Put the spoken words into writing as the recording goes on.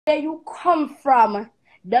where you come from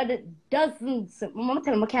doesn't, I'm gonna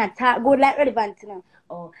tell them I can't talk good like relevant now.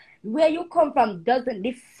 Or where you come from doesn't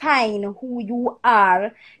define who you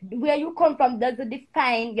are. Where you come from doesn't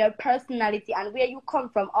define your personality, and where you come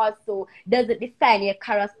from also doesn't define your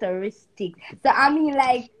characteristics. So I mean,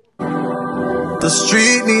 like, the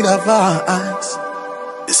street need a voice.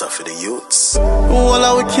 This are for the youths. All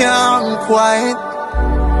our can't quiet.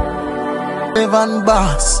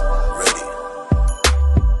 Relevantboss. Ready.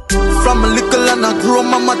 From a little and I grow,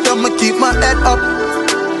 mama tell me keep my head up.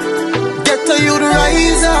 Get to you to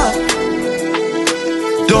rise up.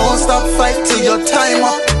 Don't stop fight till your time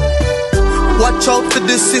up. Watch out for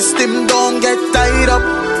the system, don't get tied up.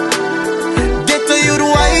 Get to you to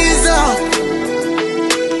rise up.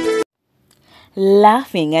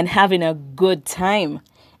 Laughing and having a good time.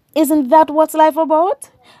 Isn't that what life about?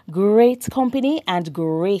 Great company and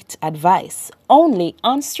great advice. Only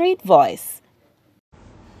on Street Voice.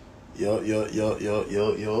 Yo.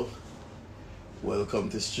 Welcome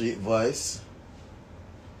to Street Voice.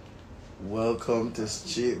 Welcome to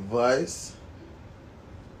Street Voice.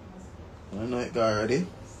 I know it got ready.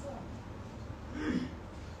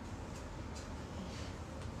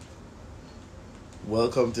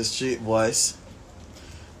 Welcome to Street Voice.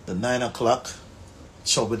 The 9 o'clock.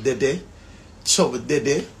 Chubba Dede.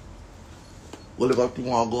 Whatever you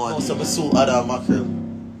want to go on. Some soup other mackerel.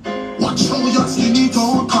 Street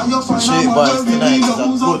Voice tonight is a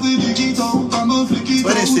good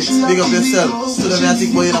 26. Big up yourself. So let me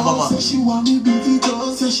think about you and mama.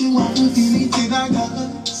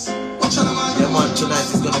 Yeah man, tonight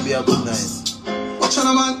is gonna be a good night.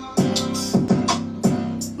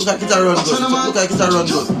 Look like it's a run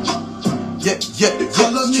good. Yeah.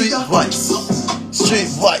 Street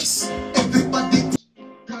Voice.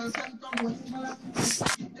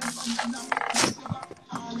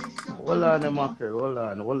 Hold on, Mackerel. Hold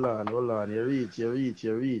on. You reach,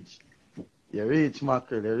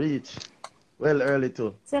 Mackerel. You reach. Well early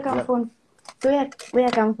too. so you can phone. So where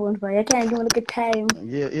you can phone for? You can't give me look at time.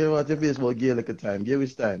 Yeah, you want your baseball give like a time. Give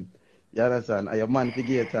which time? You understand? Are your man to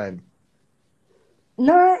give time?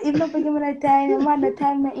 No, if not give me the time, your man the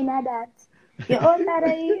time not in that. You're all that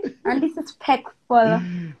and disrespectful.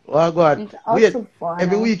 Oh God. Wait,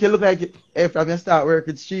 every now. week you look like if I'm start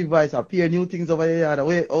working Street Voice, appear new things over here.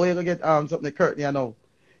 Wait, oh you gonna get something the curtain, you know.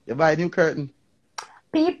 You buy a new curtain.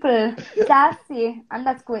 People sassy and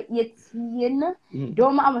that's good 18.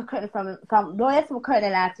 Don't matter my curtain from don't have some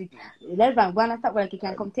curtain last week. Relevant gonna stop like you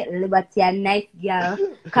can come take liberty and nice girl.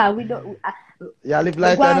 Cause we don't you live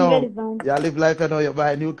life I know. You live life I know you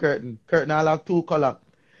buy a new curtain. Curtain all have 2 colors.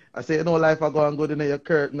 I say, you know, life I go and good in your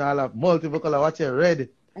curtain, all have multiple color. Watch it red.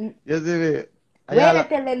 You see me? When I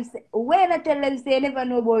tell them, say, never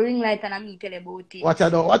know about ring light and I me tell about it. Watch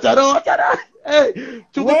out. Hey,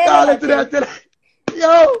 Chubu call it today and tell it.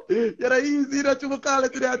 Yo, you're not easy that Chubu call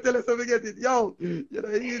it today and tell us so we get it. Yo, you're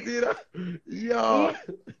not easy that. Yo.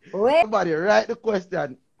 Somebody write the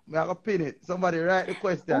question. I have to pin it. Somebody write the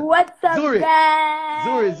question. What's up,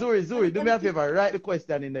 guys? Zuri. Do me a favor. Write the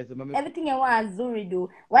question in there. So everything you want, Zuri do.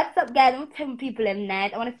 What's up, guys? I'm telling people at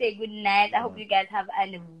night. I want to say good night. I hope you guys have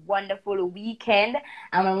a wonderful weekend.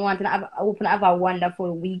 I want to have a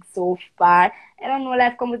wonderful week so far. I don't know,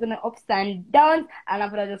 life comes with an ups and downs. And I'm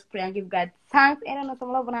going to just pray and give God thanks. I don't know,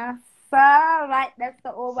 some love and answer. Right, that's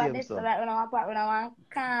the over. That's the right when I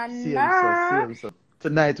want so.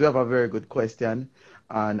 Tonight we have a very good question.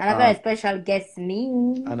 And a very special guest,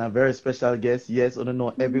 me. And a very special guest, yes. I don't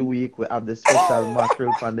know, every week we have the special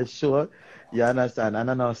mackerel on the show. You understand?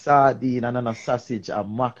 And I know sardine, and I know sausage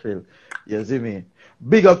and mackerel. You see me?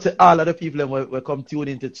 Big up to all of the people who come tune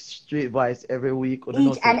into Street Voice every week.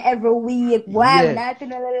 Each and every week. Wow, yeah. Nothing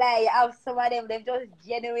to lie. I have some of them just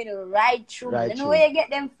genuine right through. I know where you get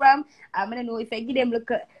them from. I'm going to know if I give them look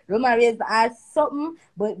at Romaries or something.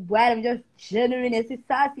 But while I'm just genuine, it's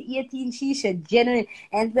Sassy 18, she genuine.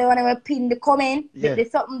 And so when I pin the comment, there's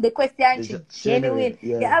something, the question, she genuine.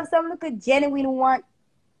 Yeah. You have some look at genuine one.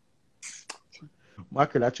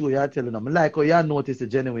 Mackerel, that's what you're telling them. Like how you notice the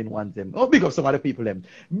genuine ones them. Oh, big up some other people them.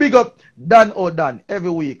 Big up Dan O'Dan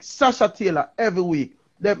every week. Sasha Taylor every week.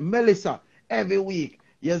 Them Melissa every week.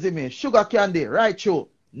 You see me? Sugar Candy, right show.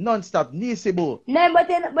 Non-stop, Nisibo. No, but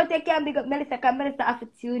they can't big up Melissa because Melissa have to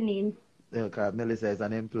tune in. Yeah, because Melissa is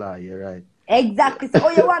an employee, right? Exactly. So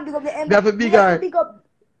you want to big up the employee. You have to big up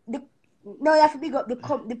you have to big up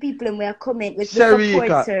the people who are coming with Sherika, the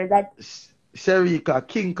supporter that Sherika,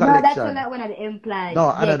 King Collection. No, that's one of the implied. No,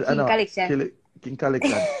 yeah, King Collection. King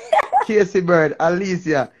Collection. Casey Bird,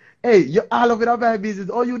 Alicia. Hey, you all of it are my business.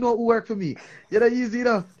 Oh, you know who work for me. You're not easy, you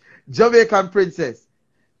know. Jamaican Princess.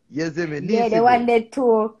 You see me? Yeah, they want that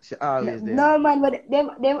too. She always there. No man, but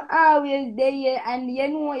them always there, and you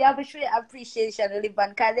know you have to show your appreciation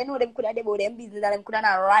relevant, cause they know them could have about them business and them could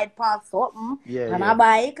have ride past something on a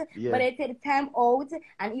bike, but they take the time out,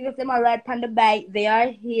 and even if them are ride on the bike, they are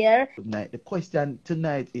here. The question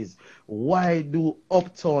tonight is, why do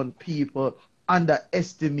uptown people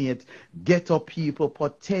underestimate ghetto people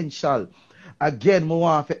potential? Again, I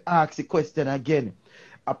want to ask the question again.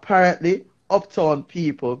 Apparently, uptown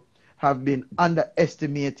people have been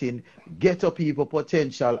underestimating ghetto people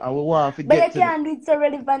potential, and we want to but get you can't do it so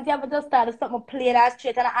relevant. You have to just start something play that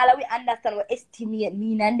straight, and all we understand what estimate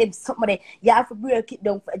mean, and them something there. You have to break it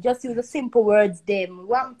down. Just use the simple words. Them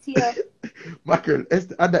one tier. Mackerel,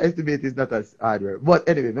 underestimate is not as hard word. But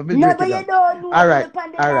anyway, let me no, break but it you don't know. All right,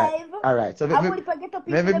 all right. So let me bring it down.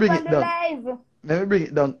 Let me bring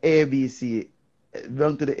it down. ABC,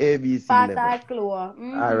 down to the ABC fast level.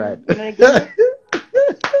 All right.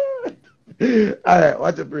 All right,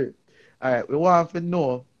 what to bring? All right, we want to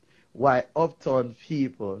know why uptown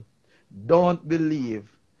people don't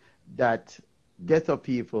believe that ghetto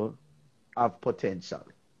people have potential.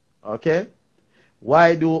 Okay?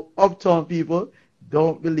 Why do uptown people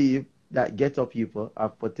don't believe that ghetto people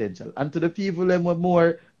have potential? And to the people that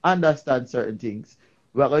more understand certain things,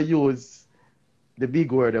 we're going to use the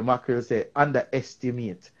big word the Mackerel say,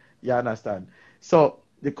 underestimate. You understand? So,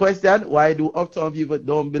 the question, why do uptown people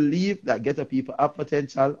don't believe that ghetto people have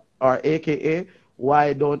potential, or AKA,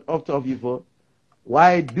 why do uptown people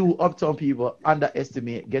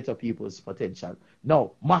underestimate ghetto people's potential?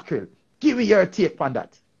 Now, Mackerel, give me your take on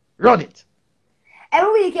that. Run it.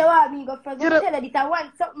 Every week you want me go first. You tell you this I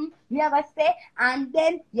want something, me have a say, and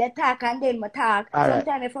then you talk and then me talk.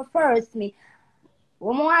 Sometimes if you first me,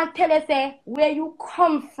 when I want to tell you say where you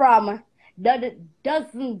come from, doesn't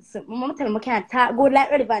I'm tell you I can't talk good like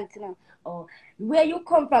relevant now. Oh, where you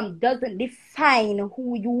come from doesn't define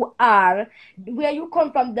who you are. Where you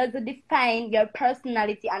come from doesn't define your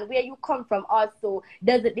personality, and where you come from also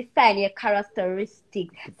doesn't define your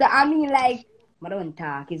characteristics. So I mean, like, I don't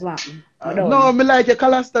talk. Is what? No, I like your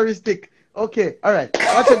characteristic. Okay, all right.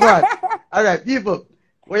 What's it got? All right, people,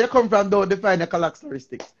 where you come from don't define your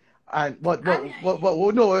characteristics. And but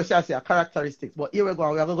we know what shall I say, characteristics. But here we go.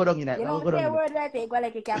 We're gonna go down in it. You don't say a word like that. Go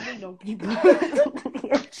like you can't bring down people.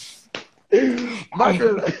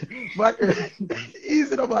 Mackerel,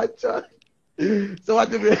 easy no man, chat. So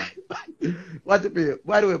what to be? By the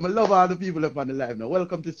way, I love all the people up on the live now.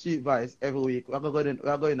 Welcome to Street Voice every week. We're going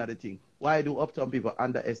at the thing. Why do uptown people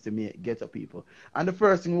underestimate ghetto people? And the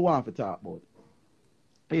first thing we want to talk about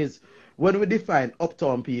is when we define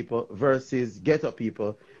uptown people versus ghetto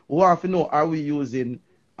people, we want to know, are we using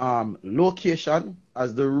location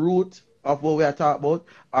as the root of what we are talking about?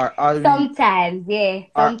 Or are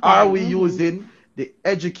we using the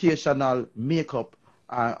educational makeup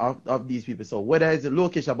of these people? So whether it's the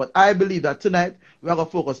location, but I believe that tonight we're going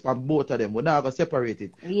to focus on both of them. We're not going to separate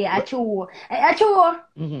it. Yeah, true.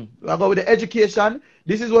 We're going with the education.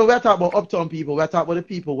 This is when we're talking about uptown people. We're talking about the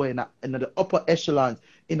people who are in the upper echelons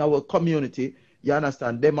in our community. You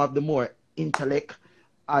understand? Them have the more intellect,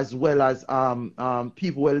 as well as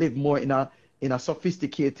people who live more in a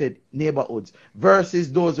sophisticated neighborhoods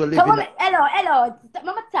versus those who live in hello.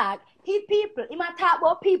 Mama talk. People, he might talk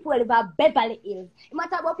about people who live at Beverly Hills. He might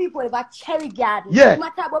talk about people who live at Cherry Garden. Yeah. He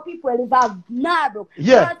might talk about people who live at Narbrook.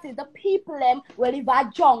 Yeah. Versus the people who live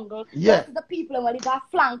at Jungle. Yeah. Versus the people who live at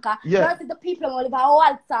Flanker. Yeah. Versus the people who live at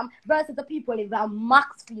Waltham. Versus the people who live at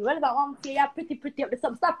Maxfield. Well, if I want to say you're pretty up the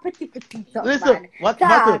some stop pretty. Listen, what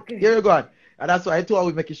here you go on. And that's why I thought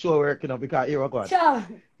we make it sure working up, because here we go on. Sure.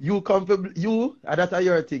 You come for you, and that's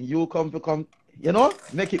your thing. You come for you know,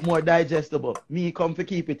 make it more digestible. Me come for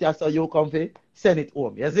keep it, that's how you come for send it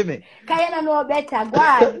home. You see me? Can you know better? Go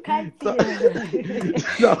on, continue.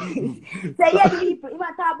 So yeah, the people, if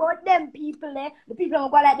I talk about them people, the people who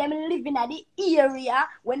go like them living at the area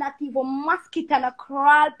where not even mosquito and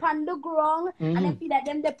crawl on the ground, and they feel that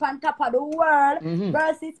them on top of the world,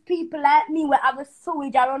 versus people like me where have a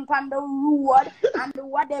sewage around on the road and the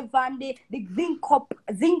whatever, and the zinc up,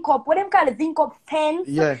 what them call the zinc up fence,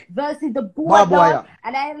 versus the border,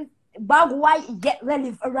 and then bag white get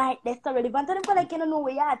relevant, right? That's so relevant. So them like you don't know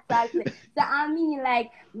where you are. So I mean, like,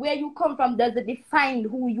 where you come from doesn't define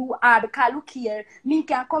who you are. Because look here, me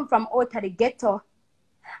can come from out of the ghetto.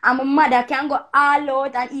 And my mother can go all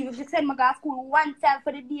out, and even if she send me to school one time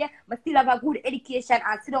for the day, I still have a good education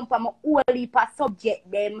and sit down for my whole heap of subject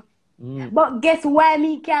them. But guess why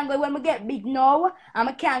me can't go when we get big now? And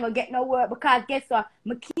I can't go get no work because guess what?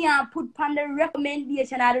 I can't put on the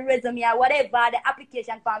recommendation or the resume or whatever the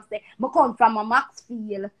application form say. I come from a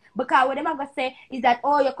Maxfield. Because what them are going to say is that,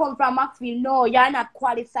 oh, you come from Maxfield. No, you're not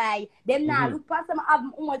qualified. Them now look past them have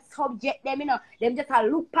own subject, them, you know. Them just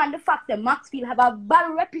look on the fact that Maxfield have a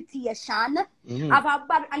bad reputation. Have a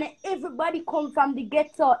bad, and everybody come from the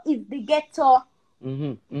ghetto. Is the ghetto.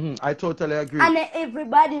 I totally agree. And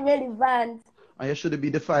everybody relevant. And you shouldn't be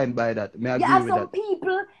defined by that. May I agree with that. There are some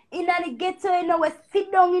people in the ghetto, you know, we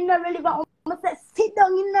sit down in the relevant. I'm say sit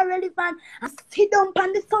down in the relevant and sit down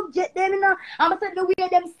on the subject them, you know. I'm say the way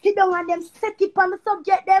them sit down and them set it on the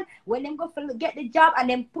subject them. When them go for get the job and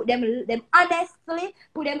them put them honestly,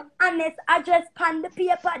 put them honest address on the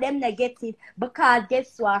paper, them they get it. Because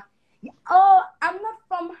guess what? Oh, I'm not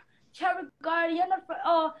from Cherry Garden, you're not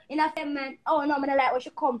from, in a man, no, I'm not like where she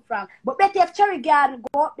come from. But better if Cherry Garden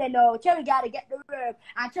go up there now, Cherry Garden get the work,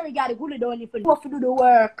 and Cherry Garden go down if you know to do the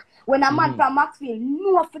work. When a man from Maxfield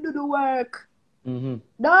know to do the work.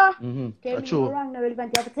 No? Tell me wrong, no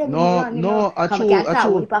relevant. You have to tell me wrong. No, I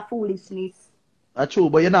true. Foolishness. True,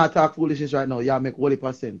 but you're not talking foolishness right now. You make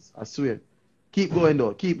 100%. I swear. Keep going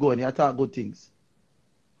though. Keep going. You talk good things.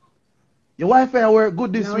 Your Wi-Fi work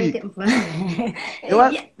good this week.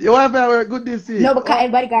 Your Wi-Fi work good this week. No, because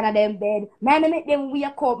everybody gonna them bed. Man, make them wake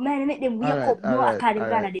up. Man, make them wake up. No, I can't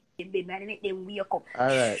gonna them bed. Man, make them wake up.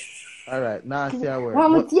 Alright. Now see how work.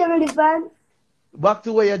 I'm relevant. Back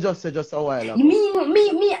to where you just said just a while ago.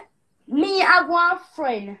 Me have one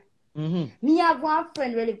friend. Me have one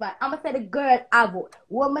friend relevant. I'ma say the girl have it.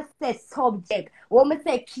 When me say subject, when me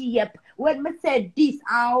say keep, when me say this,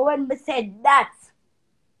 and when me say that.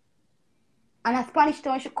 And a Spanish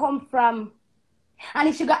town should come from. And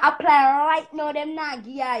if she got apply right now, them not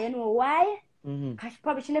give her, you know why?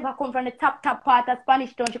 Because she never come from the top part of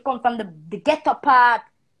Spanish town. She come from the ghetto part.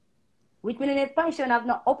 Which means in Spanish town have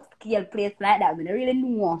no upscale place like that. I don't really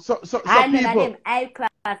know. So I people, know them high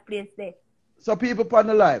class place there. So people upon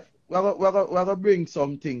the life, we're gonna bring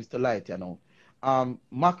some things to light, you know.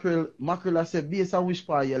 Mackerel I said, based on which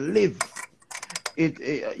part you live.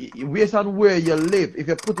 Based on where you live, if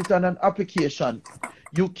you put it on an application,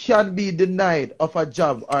 you can be denied of a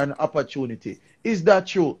job or an opportunity. Is that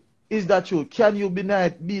true? Can you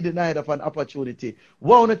be denied of an opportunity?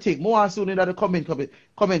 What want to think? More soon in the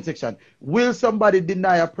comment section. Will somebody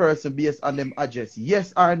deny a person based on them address?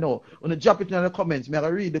 Yes or no? When you drop it in the comments, may I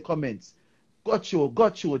read the comments? Got you.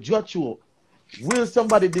 Will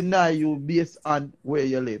somebody deny you based on where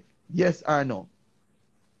you live? Yes or no?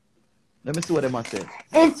 Let me see what they must say.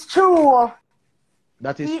 It's true.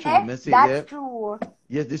 That is true. That's true.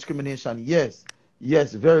 Yes, discrimination. Yes,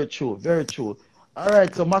 very true. All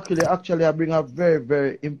right, so Mackerel, actually, I bring a very,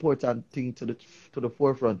 very important thing to the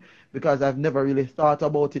forefront because I've never really thought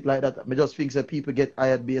about it like that. I just think that people get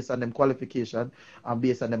hired based on them qualification and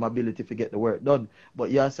based on them ability to get the work done.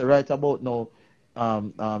 But yes, right about now,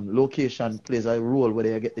 location plays a role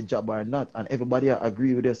whether you get the job or not, and everybody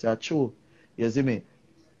agree with this. That's true. You see me?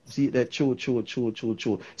 See that true.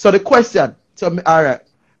 So the question, all right,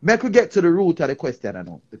 make we get to the root of the question. I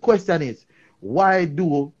know the question is, what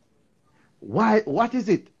is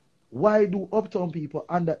it? Why do uptown people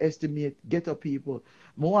underestimate ghetto people?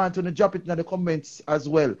 I want to drop it in the comments as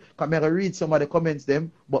well. Come here, read some of the comments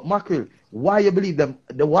them. But Mackerel, why you believe them?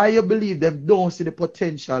 Why you believe them don't see the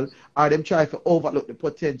potential, or them try to overlook the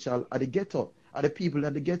potential of the ghetto, of the people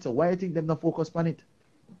in the ghetto? Why you think them not focus on it?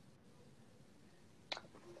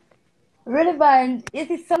 Relevant. You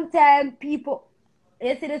see, sometimes people,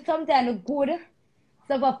 sometimes the good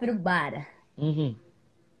suffer for the bad. You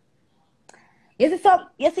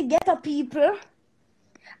see, ghetto people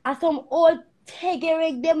are some old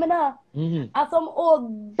tegering them, you know. Are some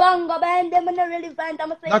old banger band them, you know, relevant.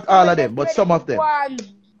 Not all of them, but some of them.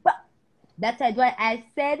 That's why I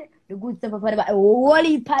said the good stuff for the bad. All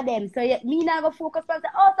heap of them. So me now go focus on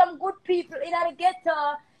some good people in the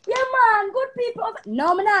ghetto. Yeah, man, good people.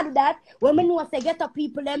 No, me not do that. When me know say ghetto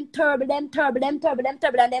people, them turble, and them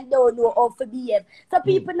don't know how to behave. So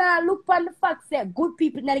people now look on the fact say good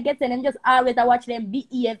people in the ghetto, and them just always watch them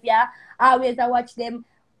behave, yeah. Always watch them.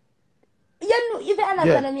 You know, if you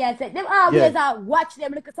understand me, I said them always watch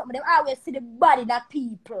them look at something. Them always see the body that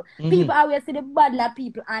people. People always see the body that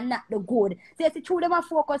people and not the good. So it's true them are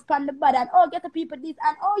focused on the body and get the people this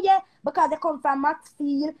and because they come from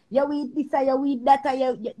Maxfield, you with this or you with that or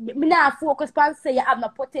you not focus on say you have no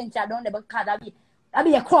potential down there because I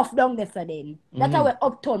be a cough down there so then. That's how we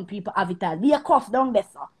uptown people have it as. Be a cough down there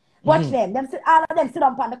so. Watch them all of them sit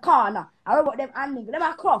up on the corner. I about them handling them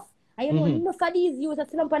a cough. And you know, enough of these youths that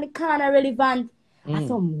sit up on the corner relevant. And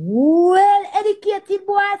some well-educated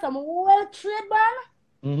boy, some well-trained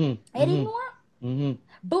boy. I didn't know.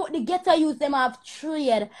 But the ghetto youth, them have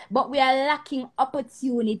trade, but we are lacking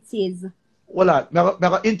opportunities. Well, I'm going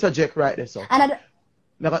to interject right there, so. I'm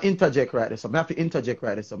going to interject right there, so. I have to interject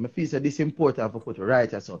right there, so. I feel that this is important to put right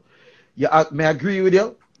there, so. May I agree with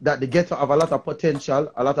you that the ghetto have a lot of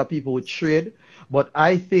potential, a lot of people with trade, but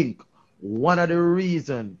I think one of the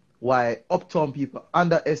reasons why uptown people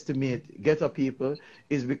underestimate ghetto people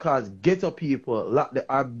is because ghetto people lack the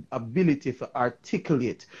ability to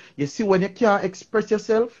articulate. You see, when you can't express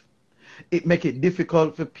yourself, it makes it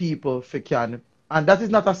difficult for people to can. And that is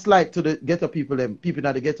not a slight to the ghetto people, people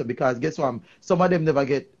in the ghetto, because guess what? Some of them never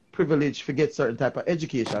get privileged to get certain type of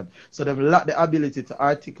education. So they lack the ability to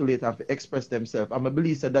articulate and to express themselves. And I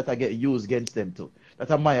believe that I get used against them too.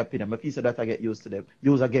 That's my opinion. I feel that I get used to them,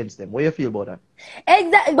 used against them. What do you feel about that?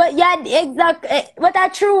 Exactly, but yeah, exactly. But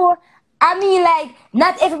that's true. I mean, like,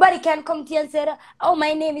 not everybody can come to you and say, oh,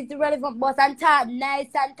 my name is the relevant boss, and talk nice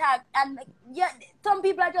and talk. And yeah, some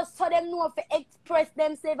people, I just saw them know to express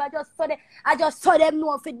themselves. I just saw them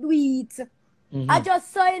know to do it. I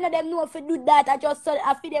just saw them know to do that. I just saw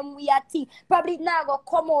I feel them we are thing. Probably now go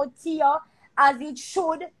come out here as it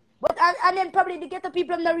should. But and then probably the ghetto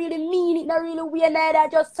people not really mean it, not really weird neither. I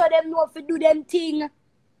just saw them know to do them thing.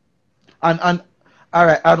 And all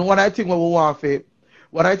right, and what I think we want to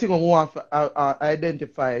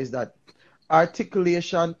identify is that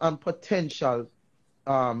articulation and potential,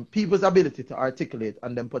 people's ability to articulate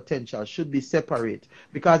and then potential should be separate.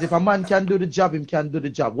 Because if a man can do the job, him can do the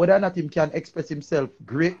job. Whether or not him can express himself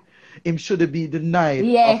great, him should be denied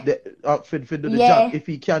of for do the job. If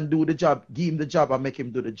he can do the job, give him the job and make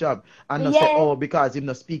him do the job. And not say, oh, because him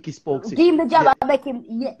not speak his spokes. Give him the job and make him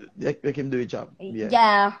make him do the job.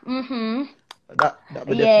 Yeah. That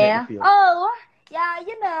would definitely feel. Oh, yeah,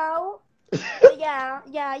 you know.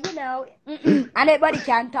 yeah, you know. And everybody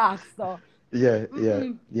can talk, so. Yeah.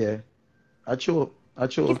 I true.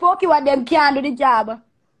 If Pokey want them can do the job.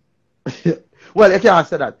 Well, you can't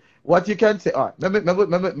say that. What you can say, let me put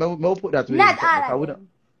that. Not all of them.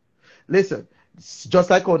 Listen, just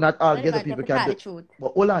like how not all ghetto people can do it.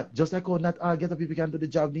 But hold on, just like how not all ghetto people can do the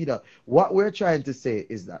job neither. What we're trying to say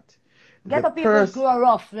is that ghetto people grow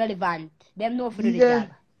rough, relevant. Them know for the job.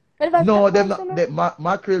 Relevant no, them not.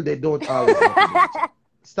 Mackerel, they don't always know to do the job.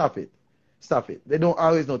 Stop it. They don't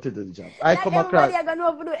always know to do the job. I come across. Not everybody are going to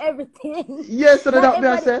know to do everything. Yes, so that's what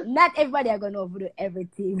I said. Not everybody are going to know to do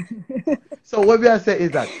everything. So what we are saying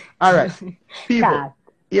is that, all right, people,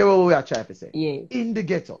 here what we are trying to say. Yeah. In the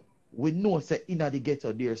ghetto, we know that in the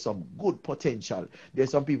ghetto there's some good potential. There's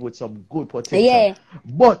some people with some good potential. Yeah.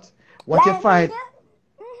 But what you find,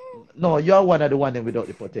 no, you're one of the one without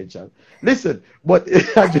the potential. Listen, but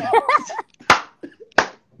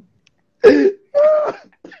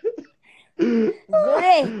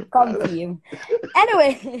come to you.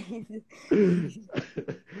 Anyway.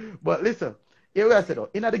 But listen, here we are saying,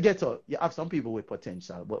 in the ghetto, you have some people with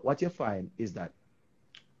potential. But what you find is that,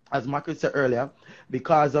 as Mackerel said earlier,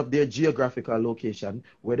 because of their geographical location,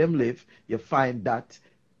 where them live, you find that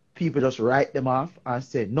people just write them off and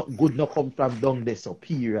say, not good, not come from down there, so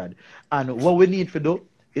period. And what we need to do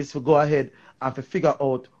is to go ahead and to figure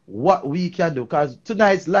out what we can do. Because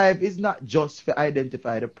tonight's live is not just to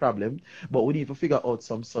identify the problem, but we need to figure out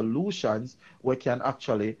some solutions we can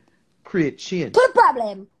actually create change. To the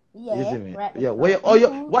problem. Yeah, right. Yeah.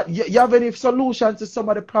 You have any solutions to some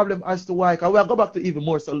of the problem as to why? Because we'll go back to even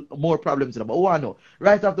more problems. But we want to know,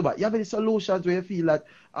 right off the bat, you have any solutions where you feel that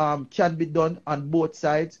can be done on both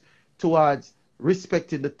sides towards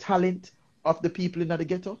respecting the talent of the people in the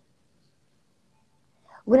ghetto?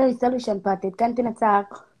 What are the solution part? It can't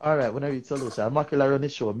talk. All right, when I read solution, Mackerel run the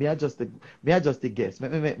show. Me I just the guest.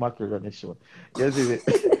 Let me make Mackerel run the show. You see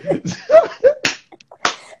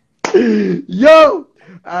it? Yo!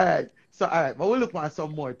 Alright, but we'll look at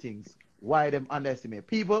some more things. Why them underestimate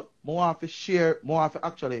people. More have to share, more have to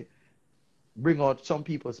actually bring out some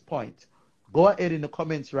people's point. Go ahead in the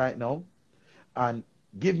comments right now and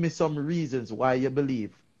give me some reasons why you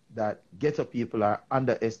believe that ghetto people are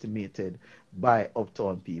underestimated by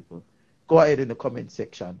uptown people. Go ahead in the comment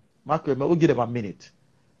section. Mackerel, we'll give them a minute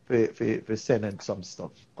for sending some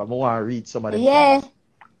stuff. I want to read some of them. Yeah. Comments.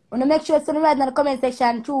 Want to make sure to write in the comment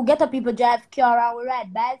section too. Ghetto people drive car and we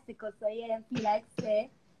ride bicycle, so yeah, them feel like say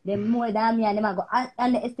them more than me and them go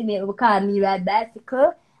underestimate because me ride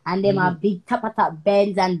bicycle and them are big top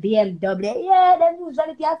Benz and BMW. Yeah, them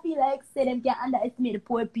usually can feel like say them can underestimate the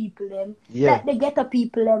poor people them. Yeah. Like the ghetto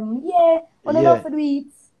people them. Yeah. Want to know for the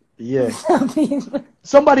weeds. Yeah.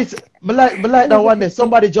 Somebody, me like that one day.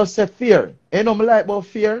 Somebody just said fear. You know, me like about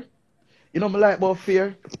fear. You know, me like about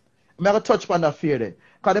fear. I'm going to touch on that fear there.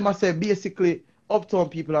 Because they must say basically, uptown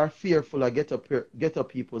people are fearful of ghetto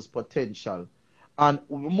people's potential. And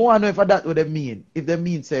more than if that what they mean. If they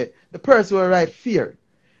mean say the person will write fear.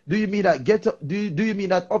 Do you mean that do you mean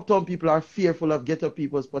that uptown people are fearful of ghetto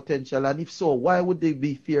people's potential? And if so, why would they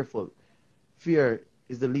be fearful? Fear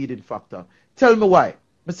is the leading factor. Tell me why.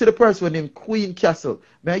 I see the person named Queen Castle.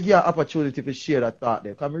 May I give you an opportunity to share that thought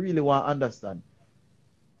there? Because I really want to understand.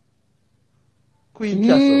 Queen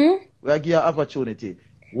Castle, we give you an opportunity.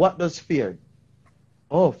 What does fear?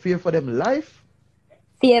 Oh, fear for them life?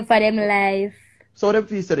 Fear for them life. So them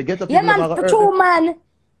feel say the ghetto people. Yeah, man, for true, man.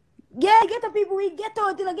 Yeah, ghetto people, we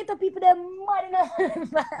ghetto, you know, ghetto people, they're mad, you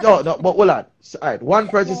know. No, but hold on. So, all right, one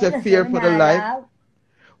person said fear for the life.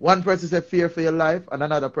 One person said fear for your life, and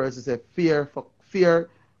another person said fear.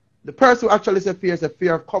 The person who actually said fear said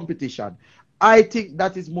fear of competition. I think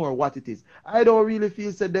that is more what it is. I don't really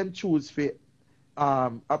feel say them choose for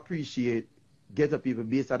appreciate ghetto people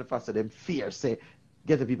based on the fact that them fear say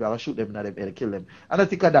ghetto people I'll shoot them and them and kill them. And I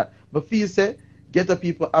think of that. But feel say ghetto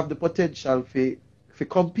people have the potential for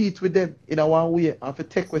compete with them in a one way and for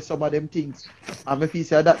take away some of them things. And I feel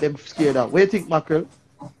say that them scared of. What do you think, Mackerel?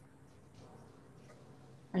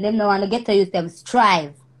 And them no want to get to use them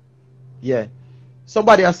strive. Yeah.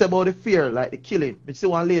 Somebody has said about the fear, like the killing. I see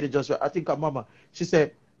one lady just, I think her mama, she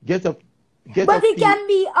said, get up. But it can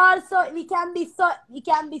be also, it can be so,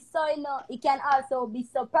 you know, it can also be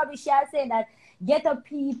so, probably she has said that ghetto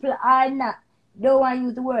people are not, don't want to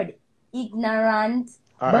use the word ignorant,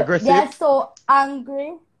 but aggressive. They're so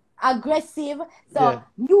angry, aggressive, so yeah.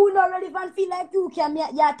 You not really even feel like you can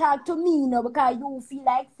talk to me, you know, because you feel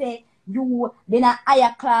like, say, you then a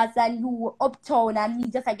higher class and you uptown and me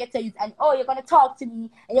just I get to use and oh you're gonna talk to me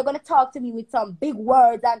and you're gonna talk to me with some big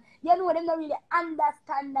words and you know them not really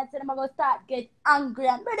understand that so them gonna start get angry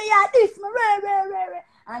and brother yeah this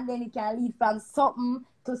and then it can lead from something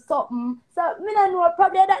to something. So me don't know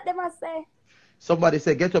probably that they must say. Somebody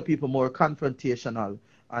say ghetto people more confrontational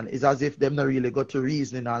and it's as if them not really got to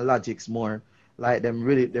reasoning and logics more like them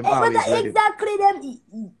really them always ready. Exactly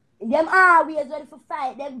them always ready for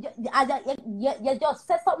fight. Them you just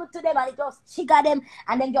say something to them and it just trigger them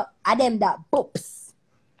and then just at them that boops.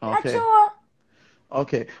 Okay. Sure.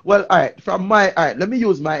 Okay. Well, let me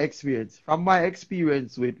use my experience. From my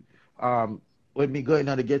experience with when me going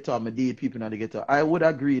on the ghetto and me deal people on the ghetto, I would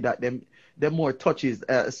agree that them more touches,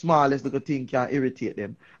 smallest little thing can irritate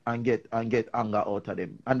them and get anger out of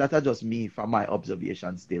them. And that's just me from my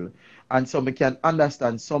observation still. And so we can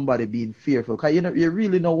understand somebody being fearful. Because you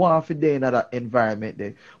really don't want to be in that environment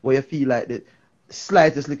there where you feel like the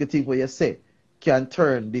slightest little thing where you say can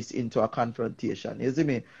turn this into a confrontation. You see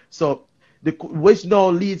me? So which now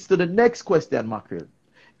leads to the next question, Mackerel.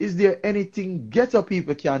 Is there anything ghetto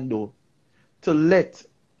people can do to let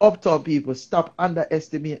uptown people stop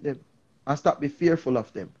underestimate them and stop be fearful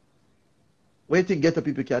of them? What do you think ghetto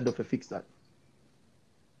people can do to fix that?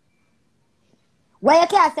 Why you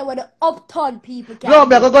can't say what the uptown people can no,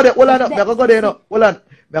 do? No, go there. Hold on, go there now. Hold on.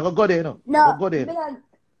 Go there now. No, go there.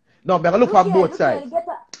 No, look on both sides.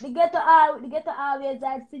 The ghetto always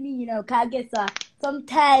like to me, you know, because I guess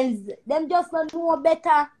sometimes them just don't know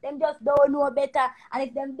better. Them just don't know better. And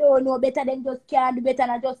if them don't know better, them just can't do better.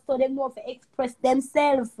 And I just so them know to express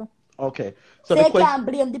themselves. Okay. So they can't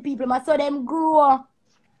blame the people, but so them grow.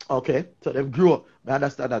 Okay, so them grow. I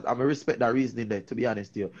understand that. I respect that reasoning there, to be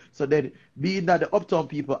honest with you. So then, being that the uptown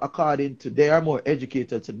people, according to, they are more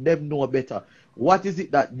educated, so them know better. What is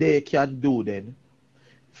it that they can do then?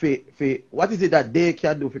 What is it that they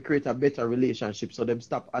can do to create a better relationship so them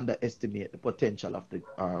stop underestimate the potential of the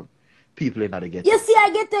people in the ghetto? You see, I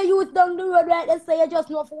get the youth down the road, right? They say you just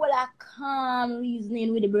know for a calm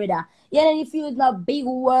reasoning with the brother. You know, if you use a big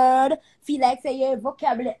word, feel like say your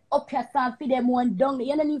vocabulary up yourself for them one down.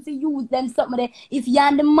 You know, if you use them something there. If you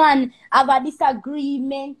and the man have a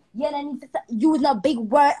disagreement, you know, if you use a big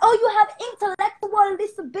word. Oh, you have intellectual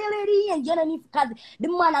disability, and you know, because the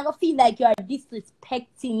man are gonna feel like you are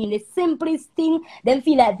disrespecting in the simplest thing. Then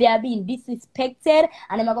feel like they are being disrespected,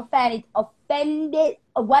 and they're gonna find it offended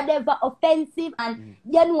or whatever offensive, and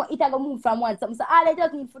you know it gonna move from one something. So all I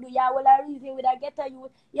just need to do, yeah, well, I reason with a ghetto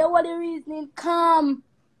you, yeah, what the reasoning come.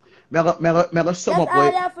 Me I sum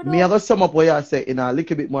up what you say in a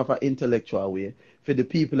little bit more of an intellectual way for the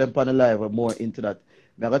people in the live are more into that.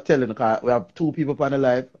 Me I tell you, because we have two people on the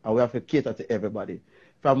live and we have to cater to everybody.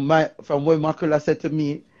 From what Mackerel said to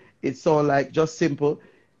me, it sounds like just simple.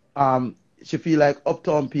 She feel like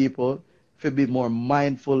uptown people should be more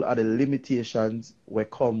mindful of the limitations we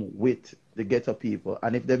come with the ghetto people.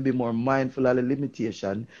 And if them be more mindful of the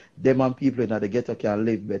limitation, them and people in the ghetto can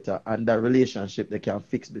live better, and that relationship they can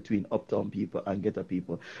fix between uptown people and ghetto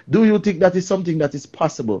people. Do you think that is something that is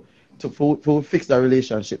possible to fix that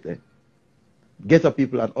relationship then? Ghetto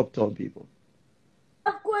people and uptown people.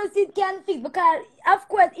 Of course it can fix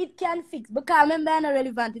because remember I'm not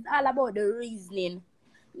relevant. It's all about the reasoning.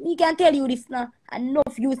 We can tell you this now.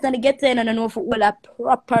 Enough use to get in and enough for all a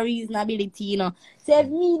proper reasonability, you know. So if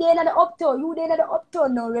me then at the uptown, you then at the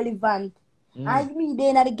uptown no relevant. And me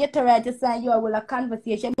then at the ghetto right to say you will a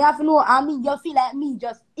conversation. You have to know you feel like me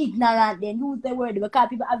just ignorant then use the word because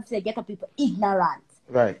people have to say ghetto people ignorant.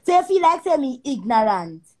 Right. So you feel like say me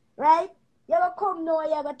ignorant. Right? You ever come now,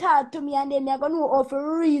 you ever talk to me and then you're going to know how to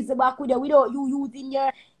reason back with you without you using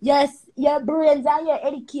your brains and your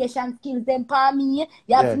education skills. Then for me,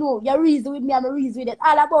 you have to know, you reason with me, I'm reason with it.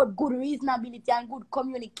 All about good reasonability and good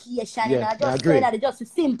communication. Yeah, You know, just saying that it's just the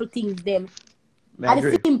simple things them. And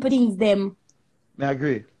the simple things them. I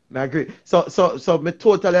agree. So me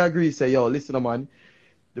totally agree, say, yo, listen man,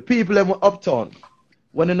 the people in uptown,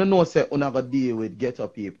 when you know say you never deal with ghetto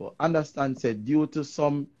people, understand say due to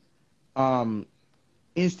some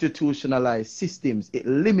institutionalized systems, it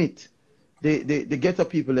limit the ghetto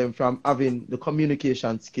people them from having the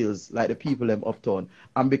communication skills like the people them uptown.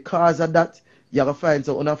 And because of that, you have to find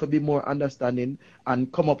so you have to be more understanding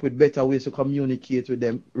and come up with better ways to communicate with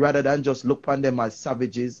them rather than just look upon them as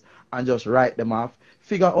savages and just write them off.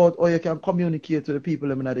 Figure out how you can communicate to the people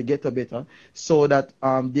them in the ghetto better so that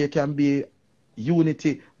there can be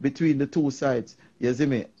unity between the two sides. You see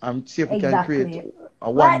me? I'm see if we can create a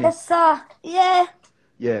oneness. Yeah.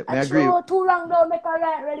 Yeah, I agree. Too long don't make a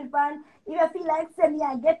right relevant. If you feel like say me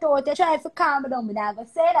and get out, you try to calm me down. Me not gonna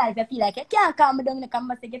say that. If you feel like you can't calm me down, you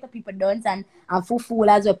come and say get the people dance and fool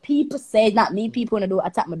as well. People say, not me, people wanna do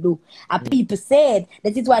attack me do. And people said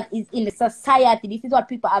this is what is in the society. This is what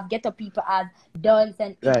people have ghetto people as dance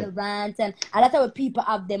and ignorance and that's what people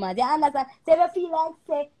have them as. You understand? So if you feel like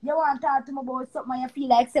say you want to talk to me about something and you feel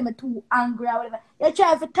like say me too angry or whatever, you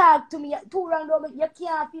try to talk to me too long don't you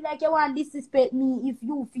can't feel like you want to disrespect me if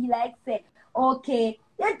you feel like say okay.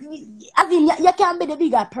 I mean, you can be the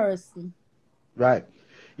bigger person. Right.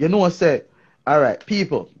 You know what I say? All right,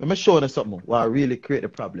 people, let me show you something what really create the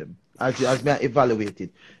problem. As me evaluate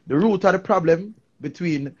it. The root of the problem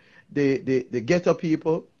between the ghetto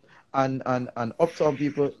people and uptown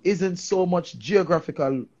people isn't so much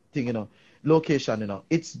geographical thing, you know, location, you know.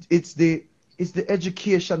 It's the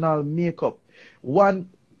educational makeup.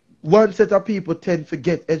 One set of people tend to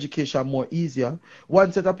get education more easier.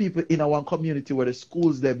 One set of people in one community where the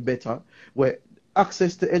schools them better, where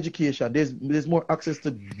access to education, there's more access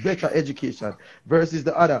to better education versus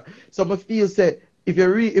the other. Some of you say if you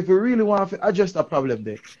really want to address the problem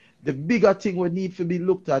there, the bigger thing we need to be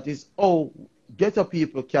looked at is how ghetto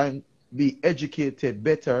people can be educated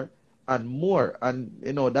better and more, and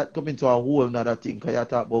you know that come into a whole another thing because you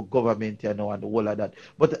talk about government, you know, and the whole of that.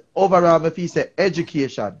 But overall, if you say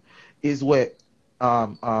education is where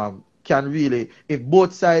can really, if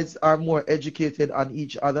both sides are more educated on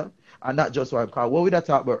each other and not just one. Because what we talked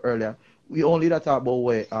about earlier, we only talk about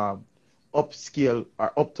where upscale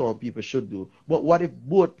or uptown people should do. But what if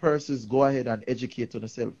both persons go ahead and educate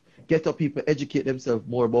themselves? Ghetto people educate themselves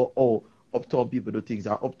more about how uptown people do things,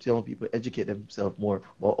 or uptown people educate themselves more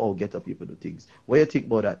about how ghetto people do things. What do you think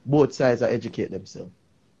about that? Both sides are educate themselves.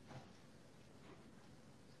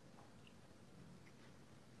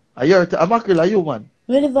 Are you a Mackerel? Are you man?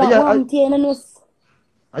 Are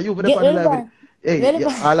you with the family life? Hey,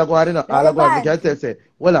 all I go on, all I go on, I can say,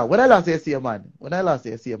 well, when I last say see a man,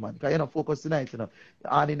 because you know focus tonight, you know,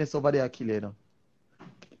 and somebody I kill you know.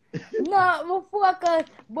 No, we focus,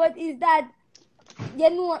 but is that you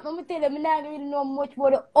know, let me tell you, I don't really know much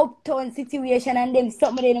about the uptown situation and them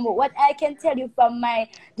something anymore. What I can tell you from my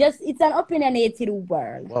it's an opinionated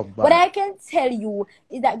world. What I can tell you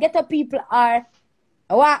is that ghetto people are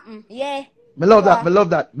yeah. I love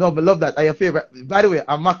that. No, I love that. Are your favorite? By the way,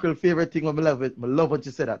 a Mackerel favorite thing when I love it. I love what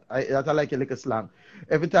you say that. I like your little slang.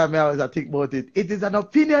 Every time I think about it, it is an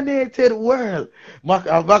opinionated world.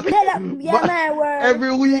 My world.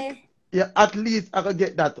 Every week, yeah, at least I can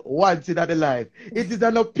get that once in the life. It is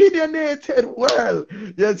an opinionated world.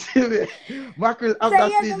 You see me? Mackerel, I'm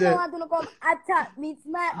not seeing it. Want to come attack me. It's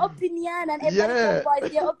my opinion and everybody's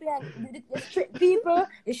voice. Your opinion. The street people,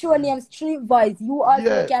 you show them street voice. You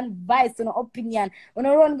also can voice an opinion. When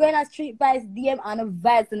I run going on street voice, DM and a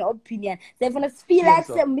voice an opinion. So if you feel like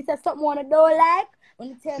something one I don't like, when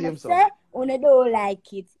you tell me say, when I don't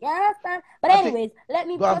like it. You understand? But anyways, let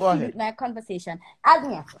me proceed with my conversation. As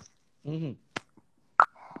me.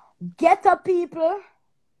 Ghetto people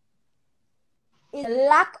is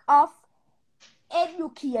lack of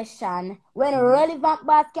education. When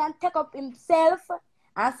Relevantboss can take up himself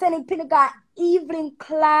and send him to evening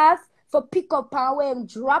class for pick up and when him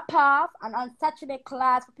drop off, and on Saturday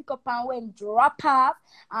class for pick up and when him drop off,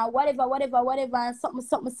 and whatever, and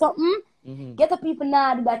something. Get the people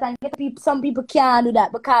now do that, and get the people, some people can't do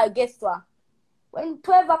that, because guess what? When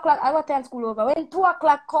 12 o'clock, I got time school over, when 2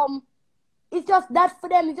 o'clock come, it's just that for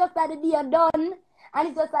them, it's just that the day are done, and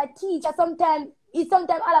it's just like teacher, it's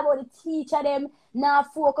sometimes all about the teacher, them now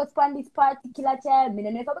focus on this particular child. I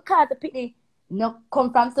don't know if because the pitney not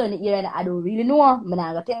come from certain area, and I don't really know. I'm not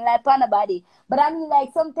gonna tell like on nobody. But I mean, like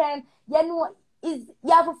sometimes you know is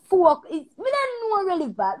you have a focus. Me don't know really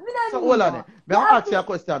bad. So hold on. May I ask you a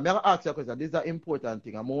question? This is an important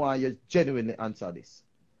thing. I want you to genuinely answer this.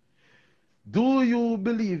 Do you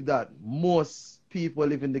believe that most people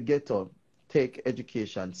live in the ghetto take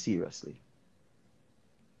education seriously?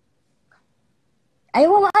 I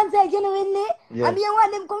want to answer genuinely. Yeah. I mean, you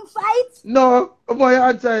want them come fight? No, I want you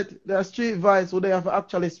answer it. The street vice, would they have to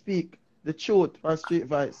actually speak the truth for street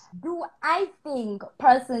vice? Do I think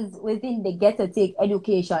persons within the ghetto take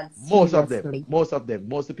education seriously? Most of them.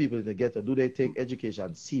 Most of the people in the ghetto, do they take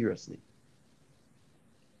education seriously?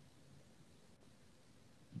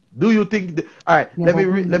 Do you think? All right, let me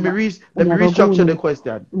restructure the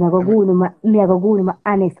question. Me go to my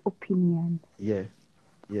honest opinion. Yeah.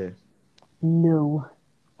 No.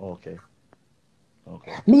 Okay.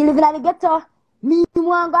 Me living in the ghetto. Me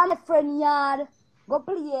want go to my friend yard. Go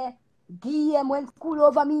play game when school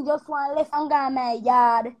over. Me just want left and go in my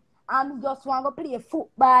yard. And me just want go play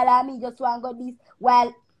football. And me just want go this.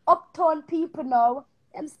 While uptown people now,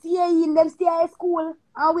 them stay at school.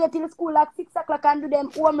 And wait till school at 6 o'clock and do them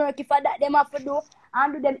homework if that them have to do.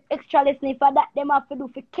 And do them extra lesson if that them have to do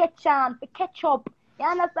for catch up. You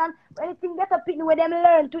understand? When you think that's a picnic where them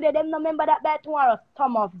learn today, them not remember that by tomorrow.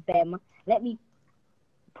 Some of them, let me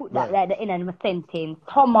put that right in my sentence.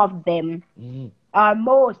 Some of them, or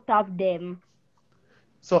most of them.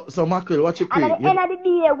 So Mackerel, what you And think? at the end of the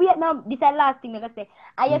day, wait now, this is the last thing I'm going to say.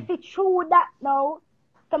 And you see through that now,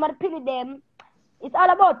 some of the people them, it's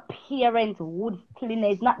all about parents who still in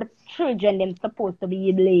there. It's not the children them supposed to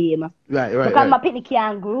be blamed. Right. Because my people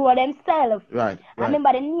can't grow themselves. Right. I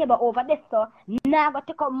remember the neighbor over there, so now I got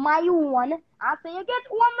to take up my own. I say, you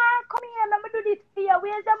get woman, come here, let me do this for you.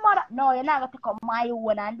 Where's your mother? No, you're not going to take up my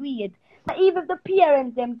own and do it. But even if the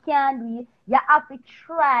parents them can't do it, you have to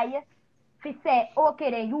try to say,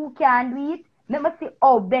 okay, then you can do it. Let me see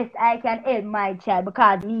how best I can help my child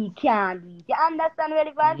because me can't do it. You understand,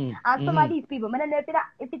 Relevant? And some of these people, I don't know if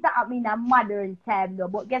it's not happening in a modern time though,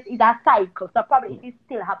 but guess it's a cycle, so probably it is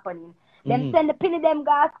still happening. Them send the penny them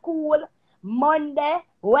go to school Monday,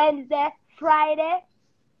 Wednesday, Friday.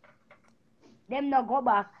 Them not go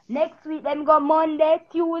back. Next week, them go Monday,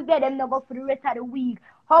 Tuesday, them not go for the rest of the week.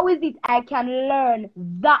 How is it I can learn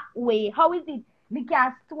that way? How is it we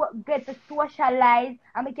can get to socialize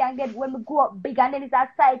and we can get when we grow up big and then it's a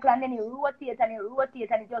cycle and then it rotates and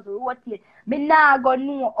it just rotates. Me now gonna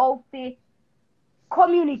know how to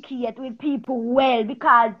communicate with people well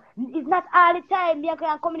because it's not all the time you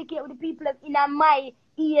can communicate with the people in my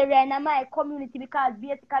area in my community because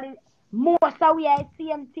basically most of we are the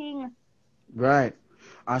same thing. Right.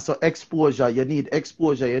 And so exposure, you need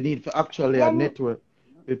to actually a network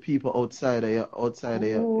with people outside of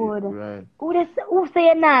your right. Who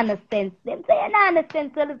say nonsense? Them say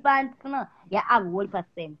nonsense, Relevant. No. You have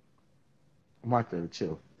 1%. Mackerel,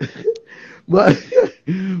 chill. but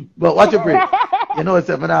what you bring? You know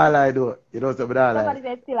something I like though. Somebody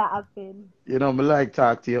say still happen. You know, me like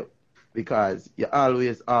talk to you because you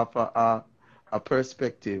always offer a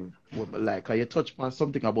perspective what me like. And you touch on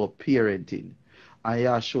something about parenting. And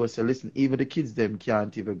yeah, sure. So listen, even the kids them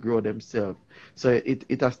can't even grow themselves. So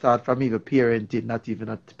it has started from even parenting,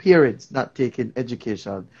 parents not taking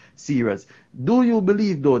education serious. Do you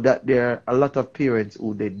believe though that there are a lot of parents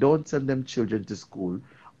who they don't send them children to school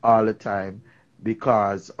all the time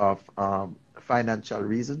because of financial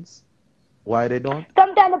reasons? Why they don't?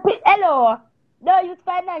 Sometimes they use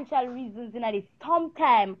financial reasons in this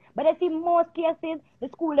sometimes. But I see most cases the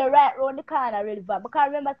school are right around the corner Relevant. Because I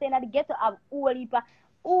remember saying that the ghetto have whole heap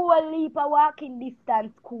of walking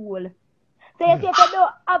distance school. So you see if you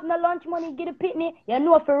don't have no lunch money, get a picnic, you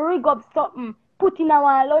know if you rig up something, put in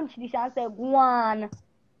our lunch dish and say go on.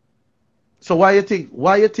 So why you think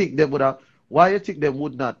them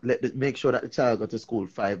would not make sure that the child go to school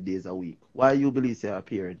 5 days a week? Why you believe say a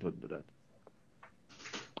parent would do that?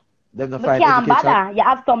 Them not find can't education? bother. You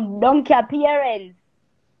have some donkey parents.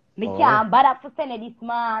 Me can't bother for send it this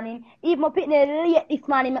morning. If my picnic late this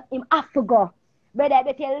morning, him have to go. Brother,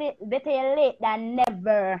 better you late than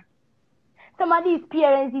never. Some of these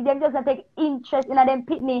parents, them just not take interest in them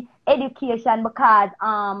pitney education because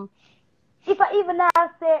if I even now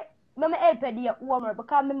say me help you do your homework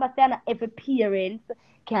because remember saying that every parent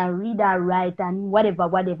can read and write and whatever.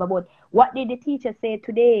 But what did the teacher say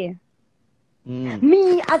today?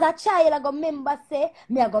 Me as a child, I go remember say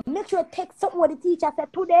me I go make sure take something what the teacher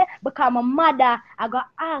said today because my mother I go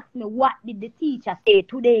ask me what did the teacher say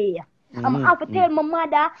today. I'm have to tell my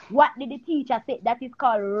mother what did the teacher say. That is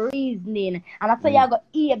called reasoning. And that's how you are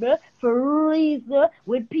able to reason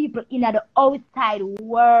with people in the outside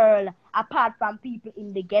world apart from people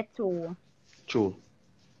in the ghetto. True.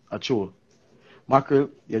 True. Mackerel,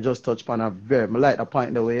 you just touched upon a very, I like the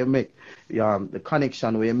point the way you make, the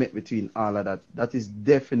connection where you make between all of that. That is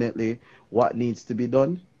definitely what needs to be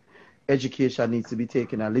done. Education needs to be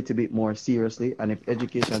taken a little bit more seriously, and if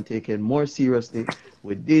education taken more seriously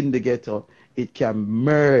within the ghetto, it can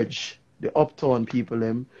merge the uptown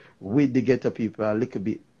people with the ghetto people a little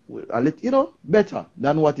bit, better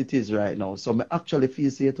than what it is right now. So I actually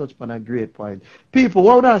feel you touch upon a great point. People,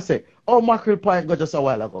 what would I say? Oh, Mackerel point got just a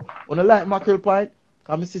while ago. When I like Mackerel point,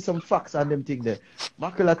 come see some facts and them things there.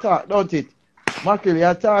 Mackerel attack, don't it? Mackerel, you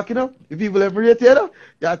attack, If people ever rate you,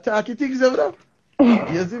 you attack things over there.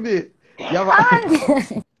 You see me?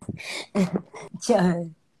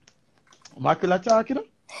 Mackerel attack,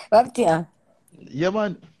 What yeah? Yeah,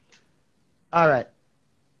 man. All right.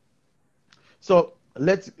 So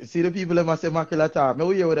let's see the people that say Mackerel attack.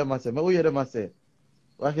 Me hear what them say.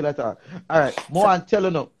 Mackerel attack. All right. More and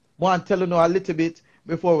telling you a little bit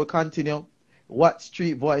before we continue what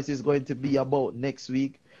Street Voice is going to be about next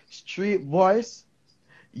week. Street Voice,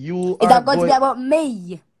 you it's are going to be about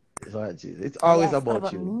me. It's always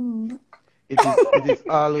about you. It is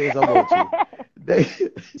always about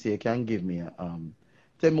you. She can give me a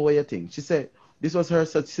tell me what you think. She said this was her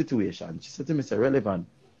such situation. She said to me, Relevant,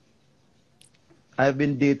 I've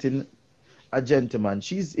been dating a gentleman.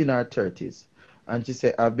 She's in her 30s. And she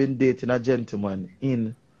said, I've been dating a gentleman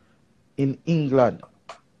in England.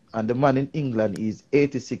 And the man in England is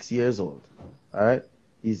 86 years old. All right?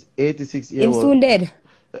 He's 86 years old. He's soon dead.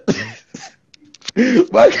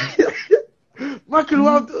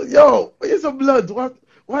 Mackerel, yo, where's some blood?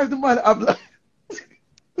 Why if the man have life?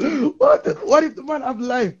 What if the man have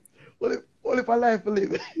life? What if a life will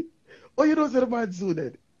live? Oh, you don't say the man soon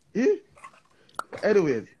dead. Eh?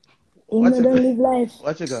 Anyways. Don't live life.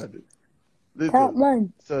 What you gonna do? Top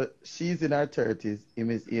man. So she's in her 30s,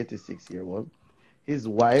 him is 86-year-old. His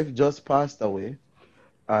wife just passed away,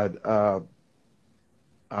 and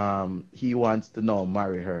he wants to now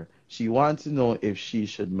marry her. She wants to know if she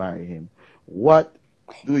should marry him. What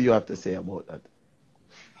do you have to say about that?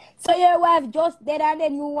 So your wife just dead and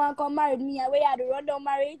then you want to come marry me and we had to run down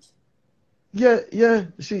marriage? Yeah.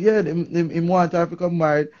 Him want her to come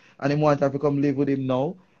married and him want her to come live with him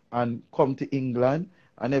now and come to England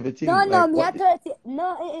and everything. No, me at 30.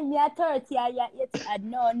 No, me at 30.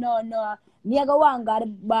 No. Me I go and go to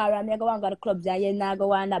the bar and me I go and go to the clubs and you not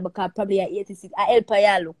go and that because probably at 86. I help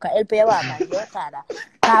you look. I help you man. You're tired.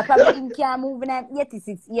 Probably him can't move in an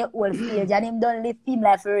 86-year-old stage and him don't live film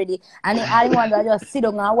life already. And all he want to just sit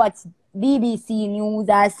down and watch BBC news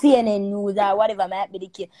or CNN news or whatever might be the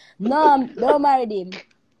case. No, don't marry him.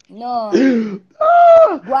 No.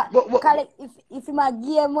 Collect, if you might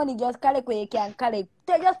give money, just collect where you can collect.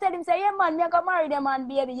 Just tell him, say, yeah, man, me go marry them man,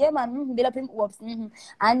 baby. Yeah, man, build up him hopes.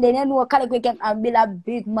 And then you know, collect where you can and build a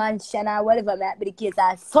big mansion or whatever might be the case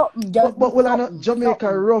or something. Just but well, I know Jamaica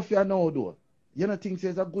something. Rough, you know, though. You know, think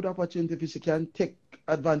there's a good opportunity if she can take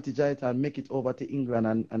advantage of it and make it over to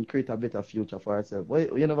England and create a better future for herself.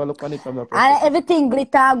 Well, you never look on it from a perspective. And everything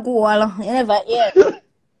glitter gold. You never hear.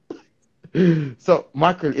 So,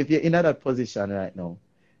 Mackerel, if you're in that position right now,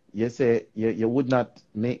 you say you would not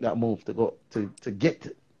make that move to go to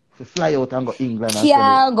fly out and go England.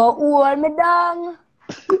 Yeah, go hold me down.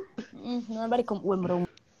 Nobody come hold me down,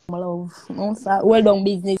 my love. No, sir. Well done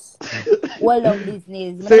business. Well done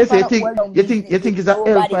business. So you think it's a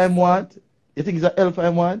help I want? You think it's a help I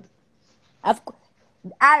want? Of course.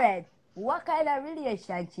 Alright. What kind of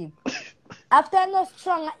relationship? After I'm not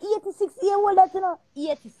strong, 86-year-old, that's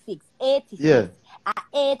 86. Yeah. A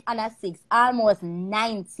 8 and a 6, almost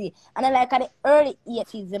 90. And I like at the early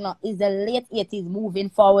 80s, is the late 80s moving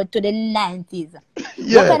forward to the 90s.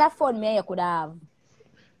 Yeah. What kind of fun you could have?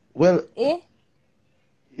 Well,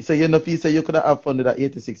 so you know, you could have fun with that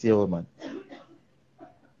 86-year-old man.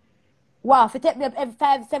 Wow, if you take me up every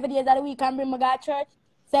 5-7 days of the week and bring me to church,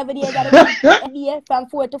 7 days of the week, every day from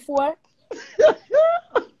 4 to 4.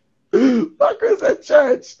 Mackerel at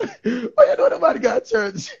church. Oh, you know the man got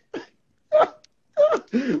church.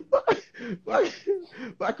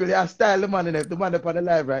 Mackerel, I style the man in it. The man up on the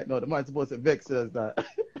live right now. The man's supposed to vex us that.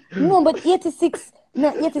 No, but 86,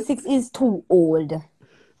 no, 86 is too old.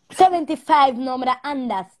 75, no, but I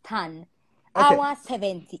understand. Okay. I want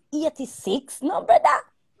 70. 86, no, brother.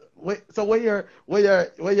 Wait, so where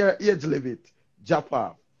your age limit drop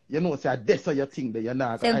off? You know, say that's how you think that you're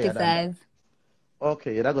not 75.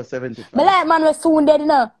 Okay, you go 75. But like man was soon dead, you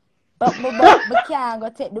know. But can't go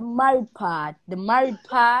take the married part. The married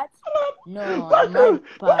part? No, the married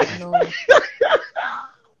part, no.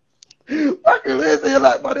 Mackerel, you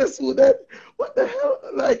like man is soon dead. What the hell?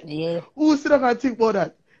 Like, yeah. Who sit down and think about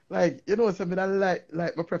that? Like, you know, something I like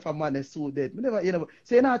my prefer man is so dead. Me never, you know,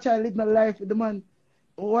 say you know, try to live my life with the man.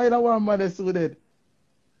 Why don't want man is so dead?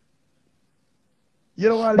 You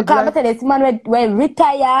don't want to live Because life? I tell this man will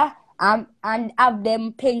retire and have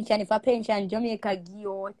them pension. If a pension Jamaica give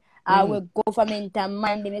out, I will government and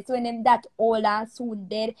man them. So when them that old and soon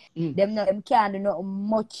dead, them can't do not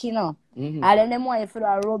much, you know. And then them want you to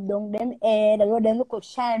rub down them head, rub them look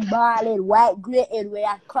shine ball head, white grey head where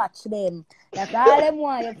you clutch them. That's all them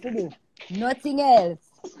want you to do. Nothing else.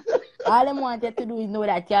 All them want you to do is know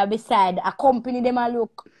that you're beside a company them a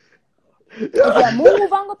look. If you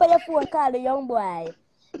move and go pay your phone, call the young boy.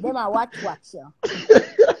 Them a watch you.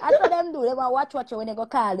 That's what them do. Them a watch you when they go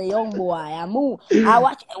call the young boy and move. I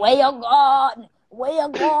watch where you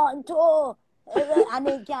gone, to. And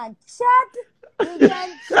they can't chat. They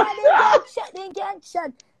can't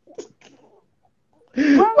chat.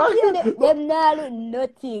 Them not look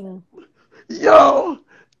nothing. Yo.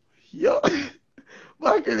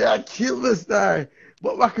 Mackerel, I kill the star.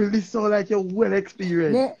 But Mackerel, this sound like you're well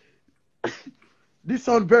experienced. This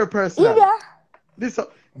sounds very personal. Yeah.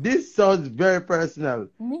 This sounds very personal.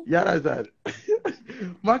 You understand?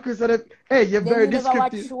 Mackerel said, hey, you're very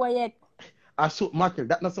descriptive. Never watch show yet. I show Mackerel,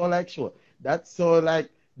 that not sound like show. That sound like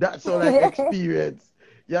experience.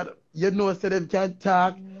 You know, so them can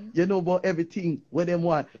talk. You know about everything what them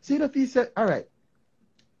want. See if he said, all right.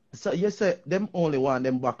 So you say them only want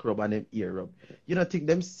them back rub and them ear rub. You don't think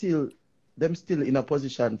them still in a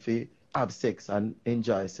position for have sex and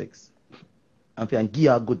enjoy sex and for give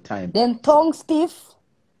you a good time. Them tongue stiff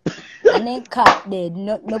and then cat dead,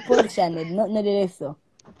 no position dead, nothing of the rest so.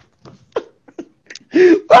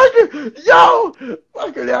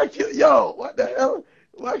 Mackerel, I kill yo, what the hell?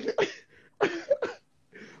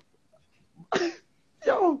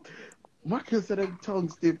 Mackerel said them tongue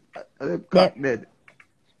stiff and them cat dead.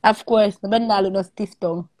 Of course, the man not look no stiff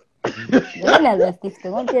tongue. The man not look stiff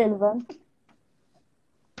tongue, won't you, man?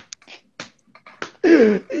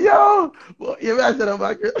 Yo, well, you mentioned a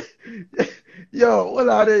Mackerel. Yo, what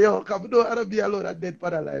are they, yo? Come on, I don't be alone at dead for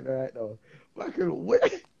life right now. Mackerel,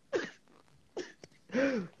 wait.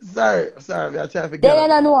 Sorry, I'm trying to forget. They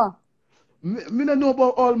don't know. Me don't know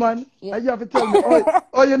about all man. Yeah. And you have to tell me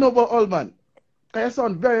all you know about all man. Because you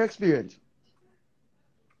sound very experienced.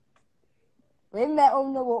 When me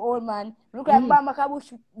know about old man, look like Bamba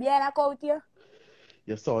Kabush behind a coat here.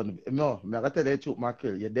 You sound, no, I'm going to tell you the truth,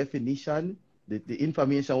 Mackerel. Your definition, the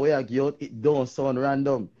information where you give out, it don't sound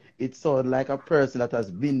random. It sounds like a person that has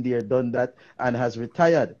been there, done that, and has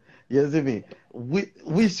retired. You see me?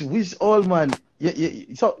 Which old man?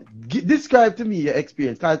 So describe to me your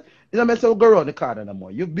experience, because you don't mess up go around the corner no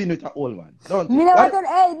more. You've been with an old man, don't you? Me never tell,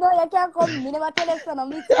 hey, no, you can't come. Me never tell you so. No,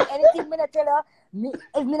 me say anything me not tell you.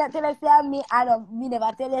 If me not tell you, say me, I don't. Me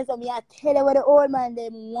never tell you so. Me I tell you what the old man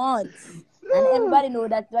them wants, and everybody know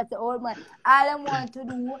that that's the old man. All them want to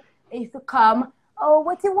do is to come. Oh,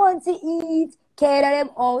 what you want to eat? Cater them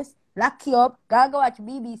house. Lock you up, go watch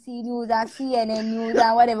BBC News and CNN News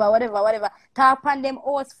and whatever. Talk on them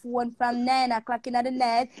house phone from 9 o'clock in the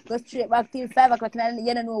night, go straight back till 5 o'clock in the night.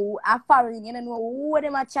 You don't know who are foreign, you don't know who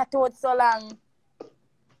them a chat out so long.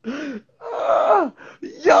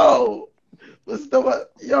 Yo,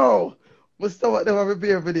 Mustafa never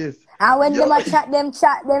prepare for this. And when them a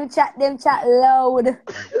chat loud.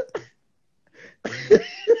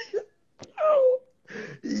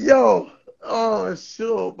 Yo. Oh,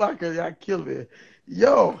 sure, Mackerel, you kill me.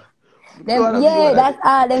 Yo. That's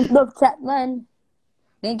all them love chat, man.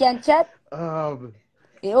 They can chat. The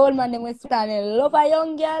old man, them will stand and love a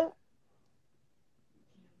young girl.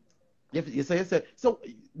 You say, so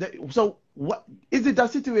what is it a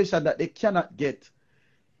situation that they cannot get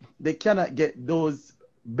those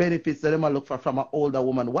benefits that they might look for from an older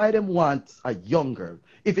woman? Why them want a young girl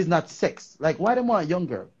if it's not sex? Like, why them want a young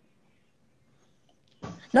girl?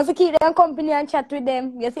 Not to keep them company and chat with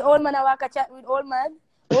them. You see, old man I walk a chat with old man.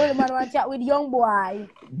 Old man want to chat with young boy.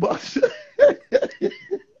 But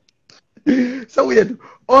so weird.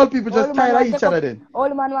 All people just tired of each other then.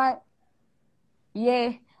 Old man want.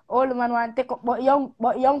 Yeah. Old man want to take up, but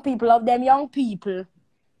young people love them young people.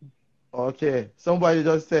 Okay. Somebody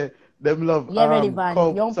just said them love Yeah, relevant.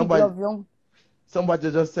 cow. Young people love young.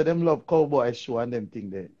 Somebody just said them love cowboy show and them thing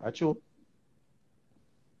there. Are true?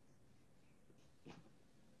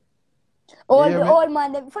 All the old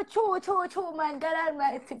man them for true man. God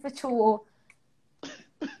almighty for true.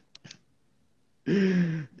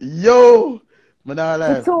 Yo, man, I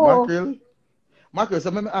like true. Mackerel, so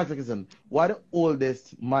let me ask you a question. What the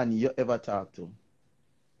oldest man you ever talked to?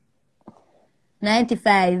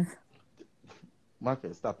 95.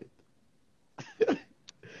 Mackerel, stop it.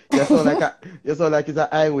 you sound like it's a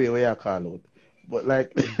highway where you call out. But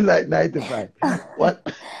like like 95. What?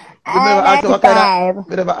 We never asked what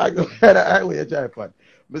kind of highway you drive on.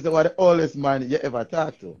 But so what the oldest man you ever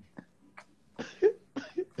talked to?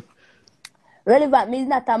 Relevant means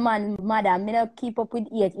not a man, madam. I don't keep up with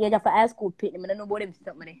age. Age of a high school pit. I don't know about them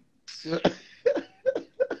stuff, money.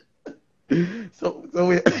 So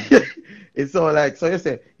it's all like, so you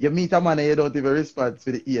say you meet a man and you don't even respond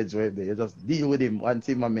to the age right there. You just deal with him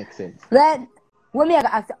until it makes sense. Right? When me I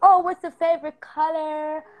ask, oh, what's your favorite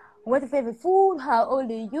color? What's your favorite food? How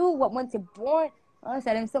old are you? What month you born? I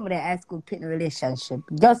said them somebody high school pit in a relationship.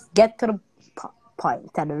 Just get to the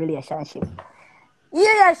point of the relationship.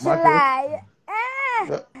 You should lie.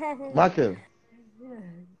 Mackerel.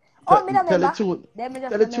 Oh, me no tell the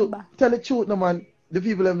remember. truth. Tell the truth, no man. The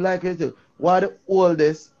people them like it too. What the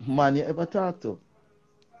oldest man you ever talked to?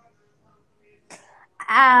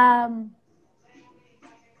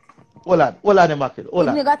 Hold on, Mackerel. Hold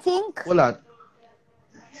on. You got think? Hold on.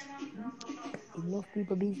 You love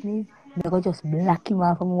people business. Me go just block him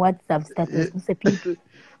off from WhatsApp status. Me say people.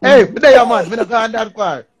 Hey, there man. Me not going that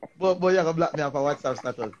far. But you gonna block me off of WhatsApp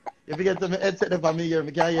status. If you get to me headset for me here,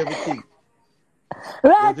 me can't hear everything.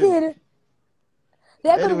 Right here.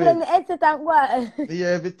 They could bring the headset and go. Me hear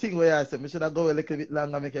everything where I say. Me should have go a little bit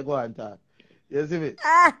longer make you go and talk. You see me?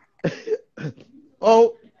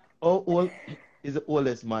 How old is the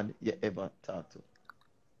oldest man you ever talked to?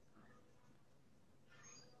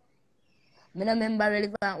 I don't remember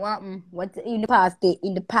relevant what in the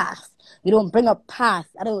past. You don't bring up past.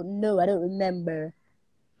 I don't know. I don't remember.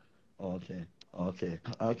 Okay.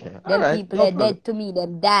 Them people are dead to me.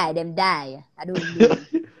 Them die. I don't know.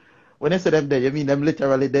 When I say them dead, you mean them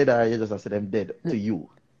literally dead, or you just say them dead to you?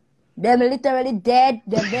 Them literally dead.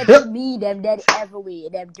 Them dead to me. Them dead everywhere.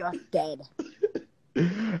 Them just dead.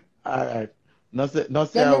 All right. Not say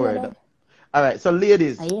a word. All right. So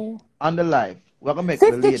ladies, on the live, we're gonna make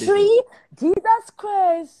 53? The ladies. Jesus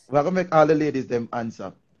Christ. We're gonna make all the ladies them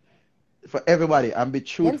answer. For everybody and be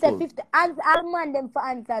truthful. Them say 50. I'll man them for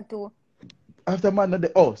answer too. After man,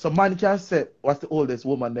 so man can say what's the oldest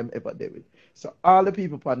woman them ever did with. So all the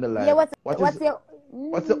people on the line. Yeah, what's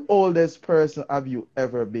the oldest person have you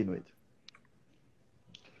ever been with?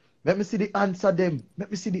 Let me see the answer them.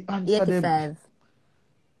 85.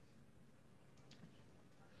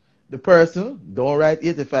 The person, don't write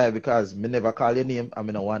 85 because me never call your name and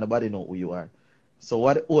me don't want nobody know who you are. So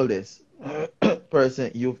what the oldest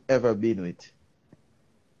person you've ever been with?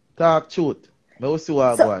 Talk truth. Me will see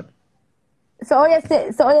what I want. So all you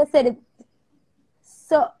said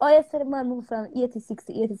the man moved from 86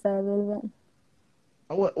 to 85, relevant.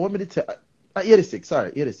 What me to tell? 86,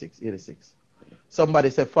 sorry, 86.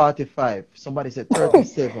 Somebody said 45. Somebody said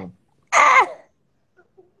 37.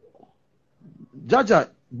 Jaja,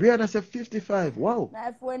 Brianna said 55. Wow.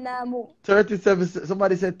 That's when I move. 37.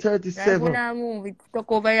 Somebody said 37. That's when I move. It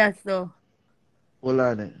took over here, so. Hold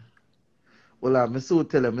on. Me so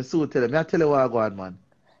tell him. Me I tell you what I go on, man.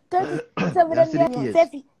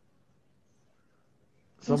 37.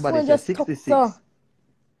 Somebody said 66.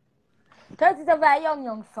 37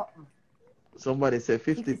 young something. Somebody said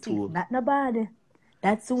 52. 66. Not no bad.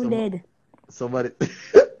 That's soon dead. Somebody.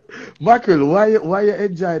 Mackerel, why you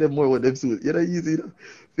enjoy them more with them suit? You know, easy.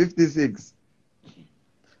 56.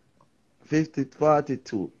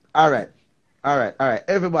 42. All right.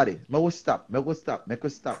 Everybody, make us stop. Make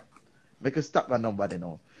us stop my number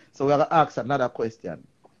now. So we're gonna ask another question.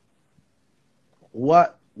 When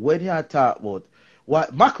you talk about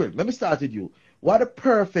Mackerel, let me start with you. What the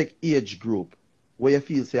perfect age group where you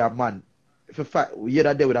feel say a man,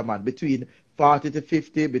 you're there with a man between 40 to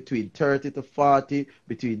 50, between 30 to 40,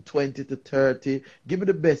 between 20 to 30. Give me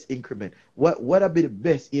the best increment. What would be the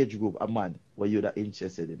best age group a man where you're that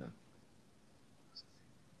interested in?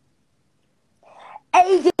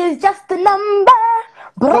 Age is just a number.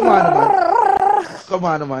 Come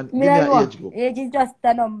on, man. Give me an age group. Age is just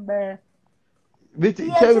a number.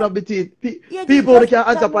 Between people that can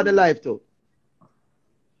answer for the life too.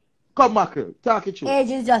 Come, Mackerel, talk it true. Age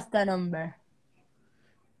is just a number.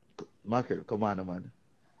 Mackerel, come on, man.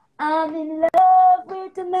 I'm in love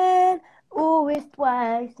with a man who is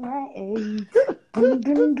twice my age.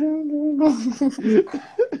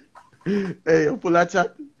 Hey, you pull that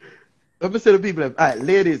chat. Let me say the people. All right,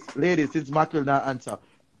 ladies, since Mackerel now answer.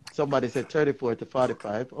 Somebody said 34 to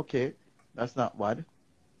 45. Okay, that's not bad.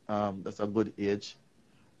 That's a good age.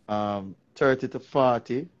 30 to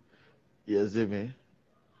 40. You see me?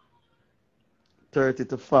 30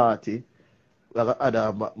 to 40. We got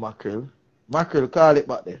other Mackerel. Mackerel, call it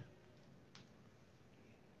back there.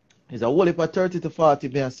 It's a whole heap of 30 to 40,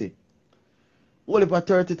 may I say. Whole heap of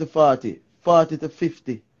 30 to 40. 40 to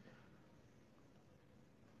 50.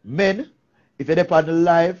 Men, if you're on the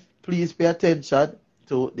live, please pay attention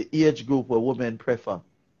to the age group where women prefer.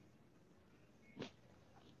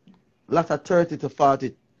 Lots of 30 to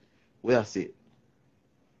 40, we are see.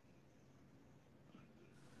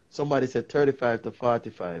 Somebody said 35 to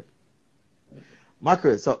 45.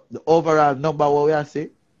 Mackerel, so the overall number what we are see,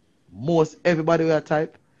 most everybody we are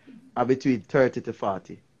type are between 30 to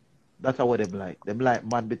 40. That's what them like. Them like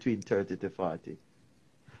man between 30 to 40.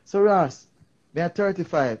 So Ross, me at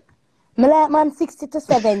 35. Me like man 60 to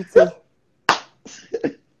 70.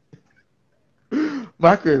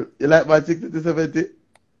 Mackerel, you like man 60 to 70?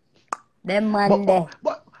 Them man there.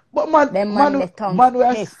 But man, Them man, the tongue man,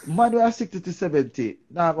 stiff. we are 60 to 70.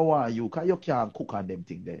 Now go want you, cause you can't cook on them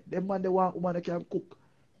thing there. Them man they want woman that can cook.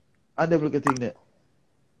 And them look at thing there.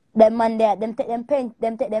 Them man there, them take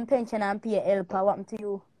them pension and pay helper. What to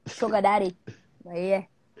you? Sugar daddy. But yeah.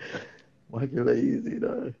 Mackerel are easy,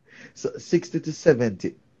 though. So 60 to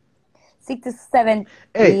 70. 60 to 70.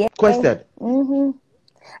 Hey, yeah. question. Mm-hmm.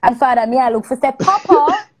 And father, me I look for say,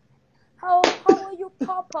 Papa. How are you,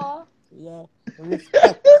 Papa? Yeah.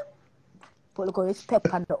 Respect. Put look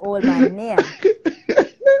respect on the old man name.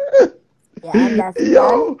 You understand?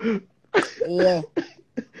 Yo. Yeah.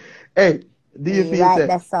 Hey, do you feel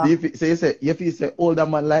right, say, you feel say older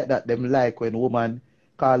man like that, them like when woman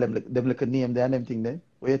call them like a name there and them thing there?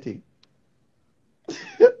 What you think?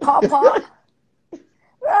 Papa.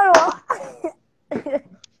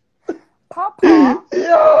 Papa.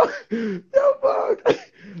 Yo,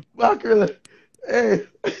 Mackerel. Hey.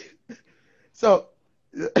 So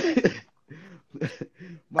we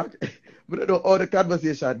don't know how the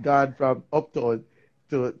conversation gone from uptown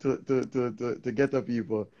to ghetto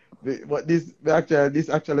people. But this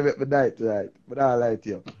actually make me night tonight. But I lie to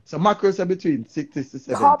you. So Mackerel are between 60 to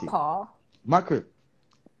 70. Papa. Mackerel.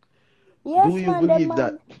 Yes, Do you man, believe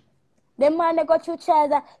that? Them man they got you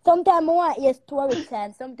child that sometimes I want your story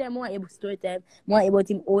time, sometimes I want your story time. I want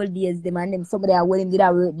about him old days, them and them somebody that when him did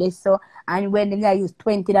that work this so and when them guy use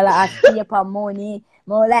 $20 as paper money,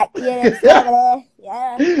 more like yeah them family.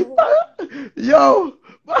 Yeah. Yo,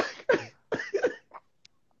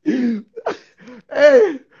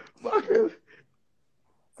 hey, Mackerel.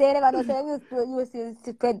 Say them and say them use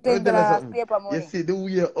 $20 as paper money. You see the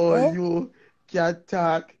way all you can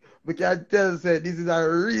talk. We can tell say this is a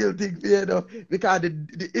real thing for you know, because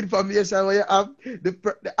the information where you have,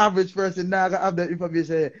 the average person now gonna have that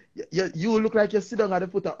information. You look like you sit down at the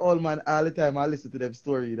foot of old man all the time and listen to them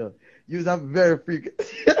story, you know. You're a very freak.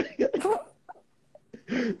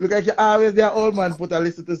 Look like you always there old man put and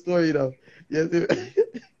listen to the story, you know. You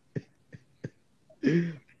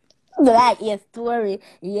see? Like your story,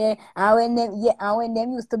 yeah. And when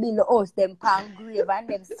them used to build the house, them pan grave and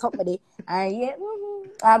them somebody, and yeah,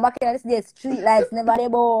 and back in the street lights never there,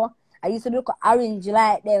 boy. I used to look at orange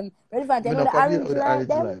light them. Relevant, you know the orange light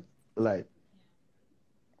them? Light.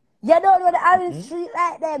 You don't know the orange street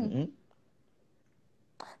light them.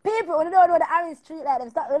 People, when you don't know the orange street light them,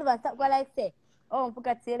 stop relevant, stop going like say, oh, I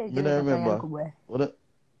forgot to say this. I don't remember.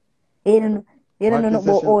 You don't know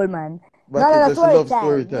about old man. No, story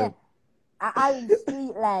time. Yeah. Orange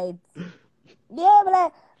street lights. Yeah,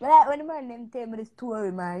 but like when the man them tell me the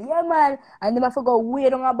story, man. Yeah, man. And them have to go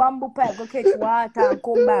wait on a bamboo pipe, go catch water and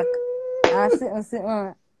come back. And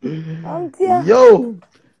sit. Yo!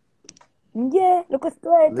 Yeah, look at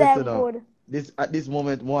story time good. At this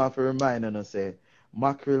moment, more have to remind us say,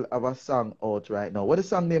 Mackerel have a song out right now. What is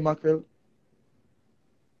the song name, Mackerel?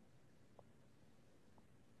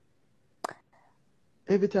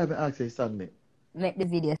 Every time I ask you song name. Make the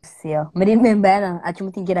video see you. I didn't remember now. I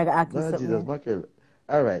think I got to ask you something. Jesus, Mackerel.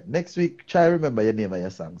 All right. Next week, try remember your name and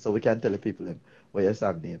your song so we can tell the people what your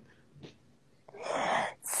song name.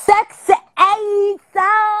 Sexy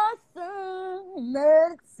awesome.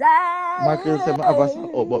 Mackerel said I have a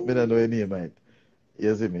song out, but I don't know your name, mate.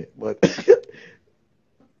 You see me? But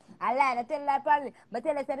I lie, I tell you like probably. But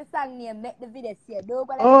tell us the song name, make the video see you. Don't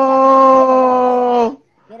go like oh!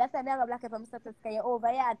 Yeah, that's why me have a black from status because you over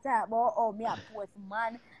here talk about oh me a post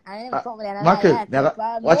man and then something and Mackerel,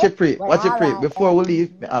 watch it pray. Well, Watch it pray. alright. Before we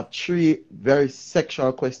leave, I have 3 very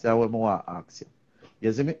sexual questions I want to ask you.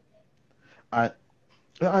 You see me? I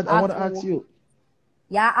want to ask you.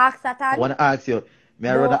 Yeah, ask I Satan. want to ask you. May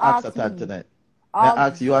I run an ask Satan tonight? May I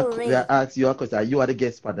ask you a question? You are the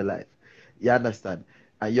guest for the life. You understand?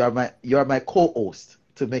 And you are my co-host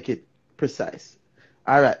to make it precise.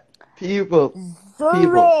 All right, people.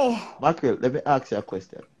 Mackerel, let me ask you a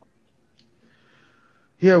question.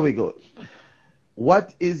 Here we go.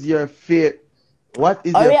 What is your favorite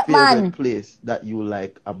place that you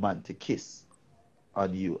like a man to kiss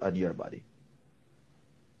on you and your body?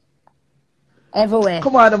 Everywhere.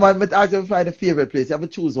 Come on, man. But ask you to find a favorite place. You have to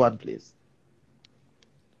choose one place.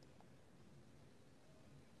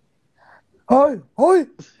 Hi.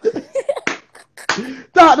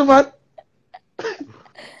 Talk to man.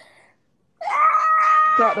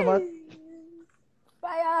 Talk to man.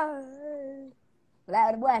 Fire.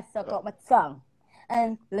 Like the boy suck up my tongue.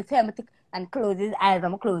 And let's tell me and close his eyes.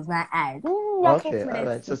 I'm gonna close my eyes. Okay, all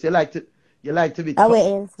right. So you like to be.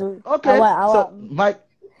 Okay. So Mike.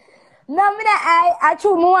 No, I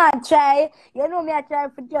choose me want to try. You know me, I try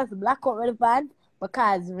for just black out relevant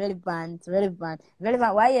because relevant.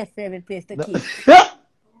 Why your favorite place to kiss?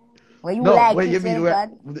 What you like? What you mean?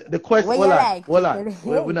 The question. Hold on.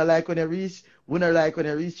 We not like when you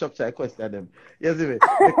restructure a question them. You see me?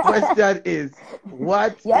 The question is,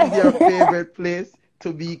 what is your favorite place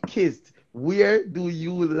to be kissed? Where do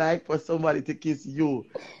you like for somebody to kiss you?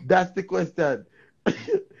 That's the question.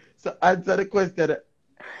 So answer the question.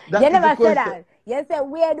 You never said that. You said,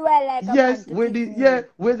 where do I like a man to kiss you?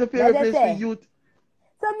 Where's the favorite place for you?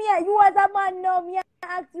 So me, you as a man now, me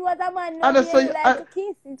ask you as a man now, where you like to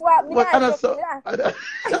kiss. It's what me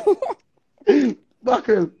like.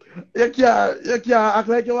 Mackerel, you can't act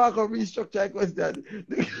like you want to restructure a question.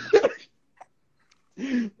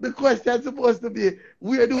 The question is supposed to be,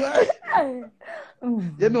 where do I?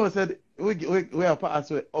 You know, said we are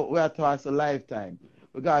past a lifetime.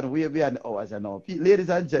 We got way beyond the hours and now. Ladies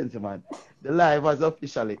and gentlemen, the live has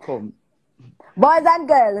officially come. Boys and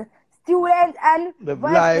girls, students and the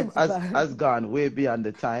live has gone way beyond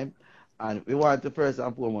the time. And we want to first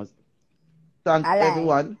and foremost thank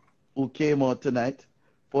everyone who came out tonight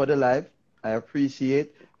for the live. I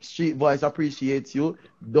appreciate. Street Voice appreciates you.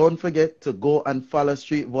 Don't forget to go and follow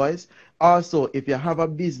Street Voice. Also, if you have a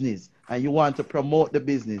business and you want to promote the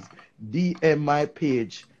business, DM my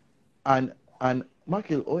page and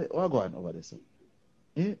Mackerel, what going over there?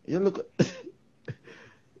 Yeah, you look.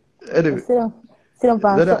 Anyway, sit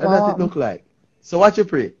down, that's it look like. So what you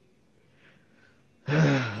pray?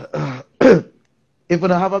 If you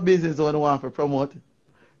don't have a business or you want to promote,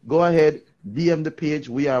 go ahead, DM the page.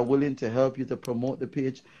 We are willing to help you to promote the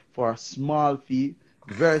page for a small fee,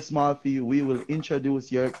 very small fee. We will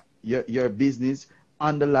introduce your business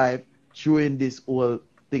on the live during this whole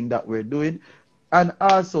thing that we're doing. And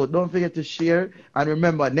also, don't forget to share. And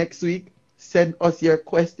remember, next week, send us your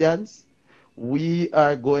questions. We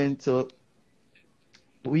are going to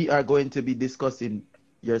be discussing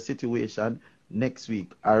your situation next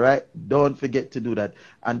week. All right? Don't forget to do that.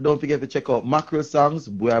 And don't forget to check out Mackerel songs.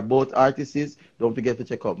 We are both artists. Don't forget to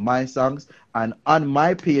check out my songs. And on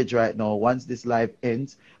my page right now, once this live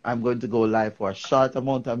ends, I'm going to go live for a short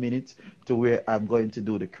amount of minutes to where I'm going to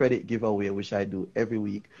do the credit giveaway, which I do every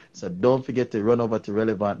week. So don't forget to run over to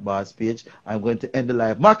Relevantboss page. I'm going to end the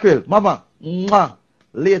live. Mackerel, mama, mwah,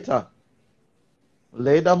 later.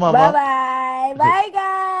 Later, mama. Bye-bye. Bye,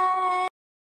 guys.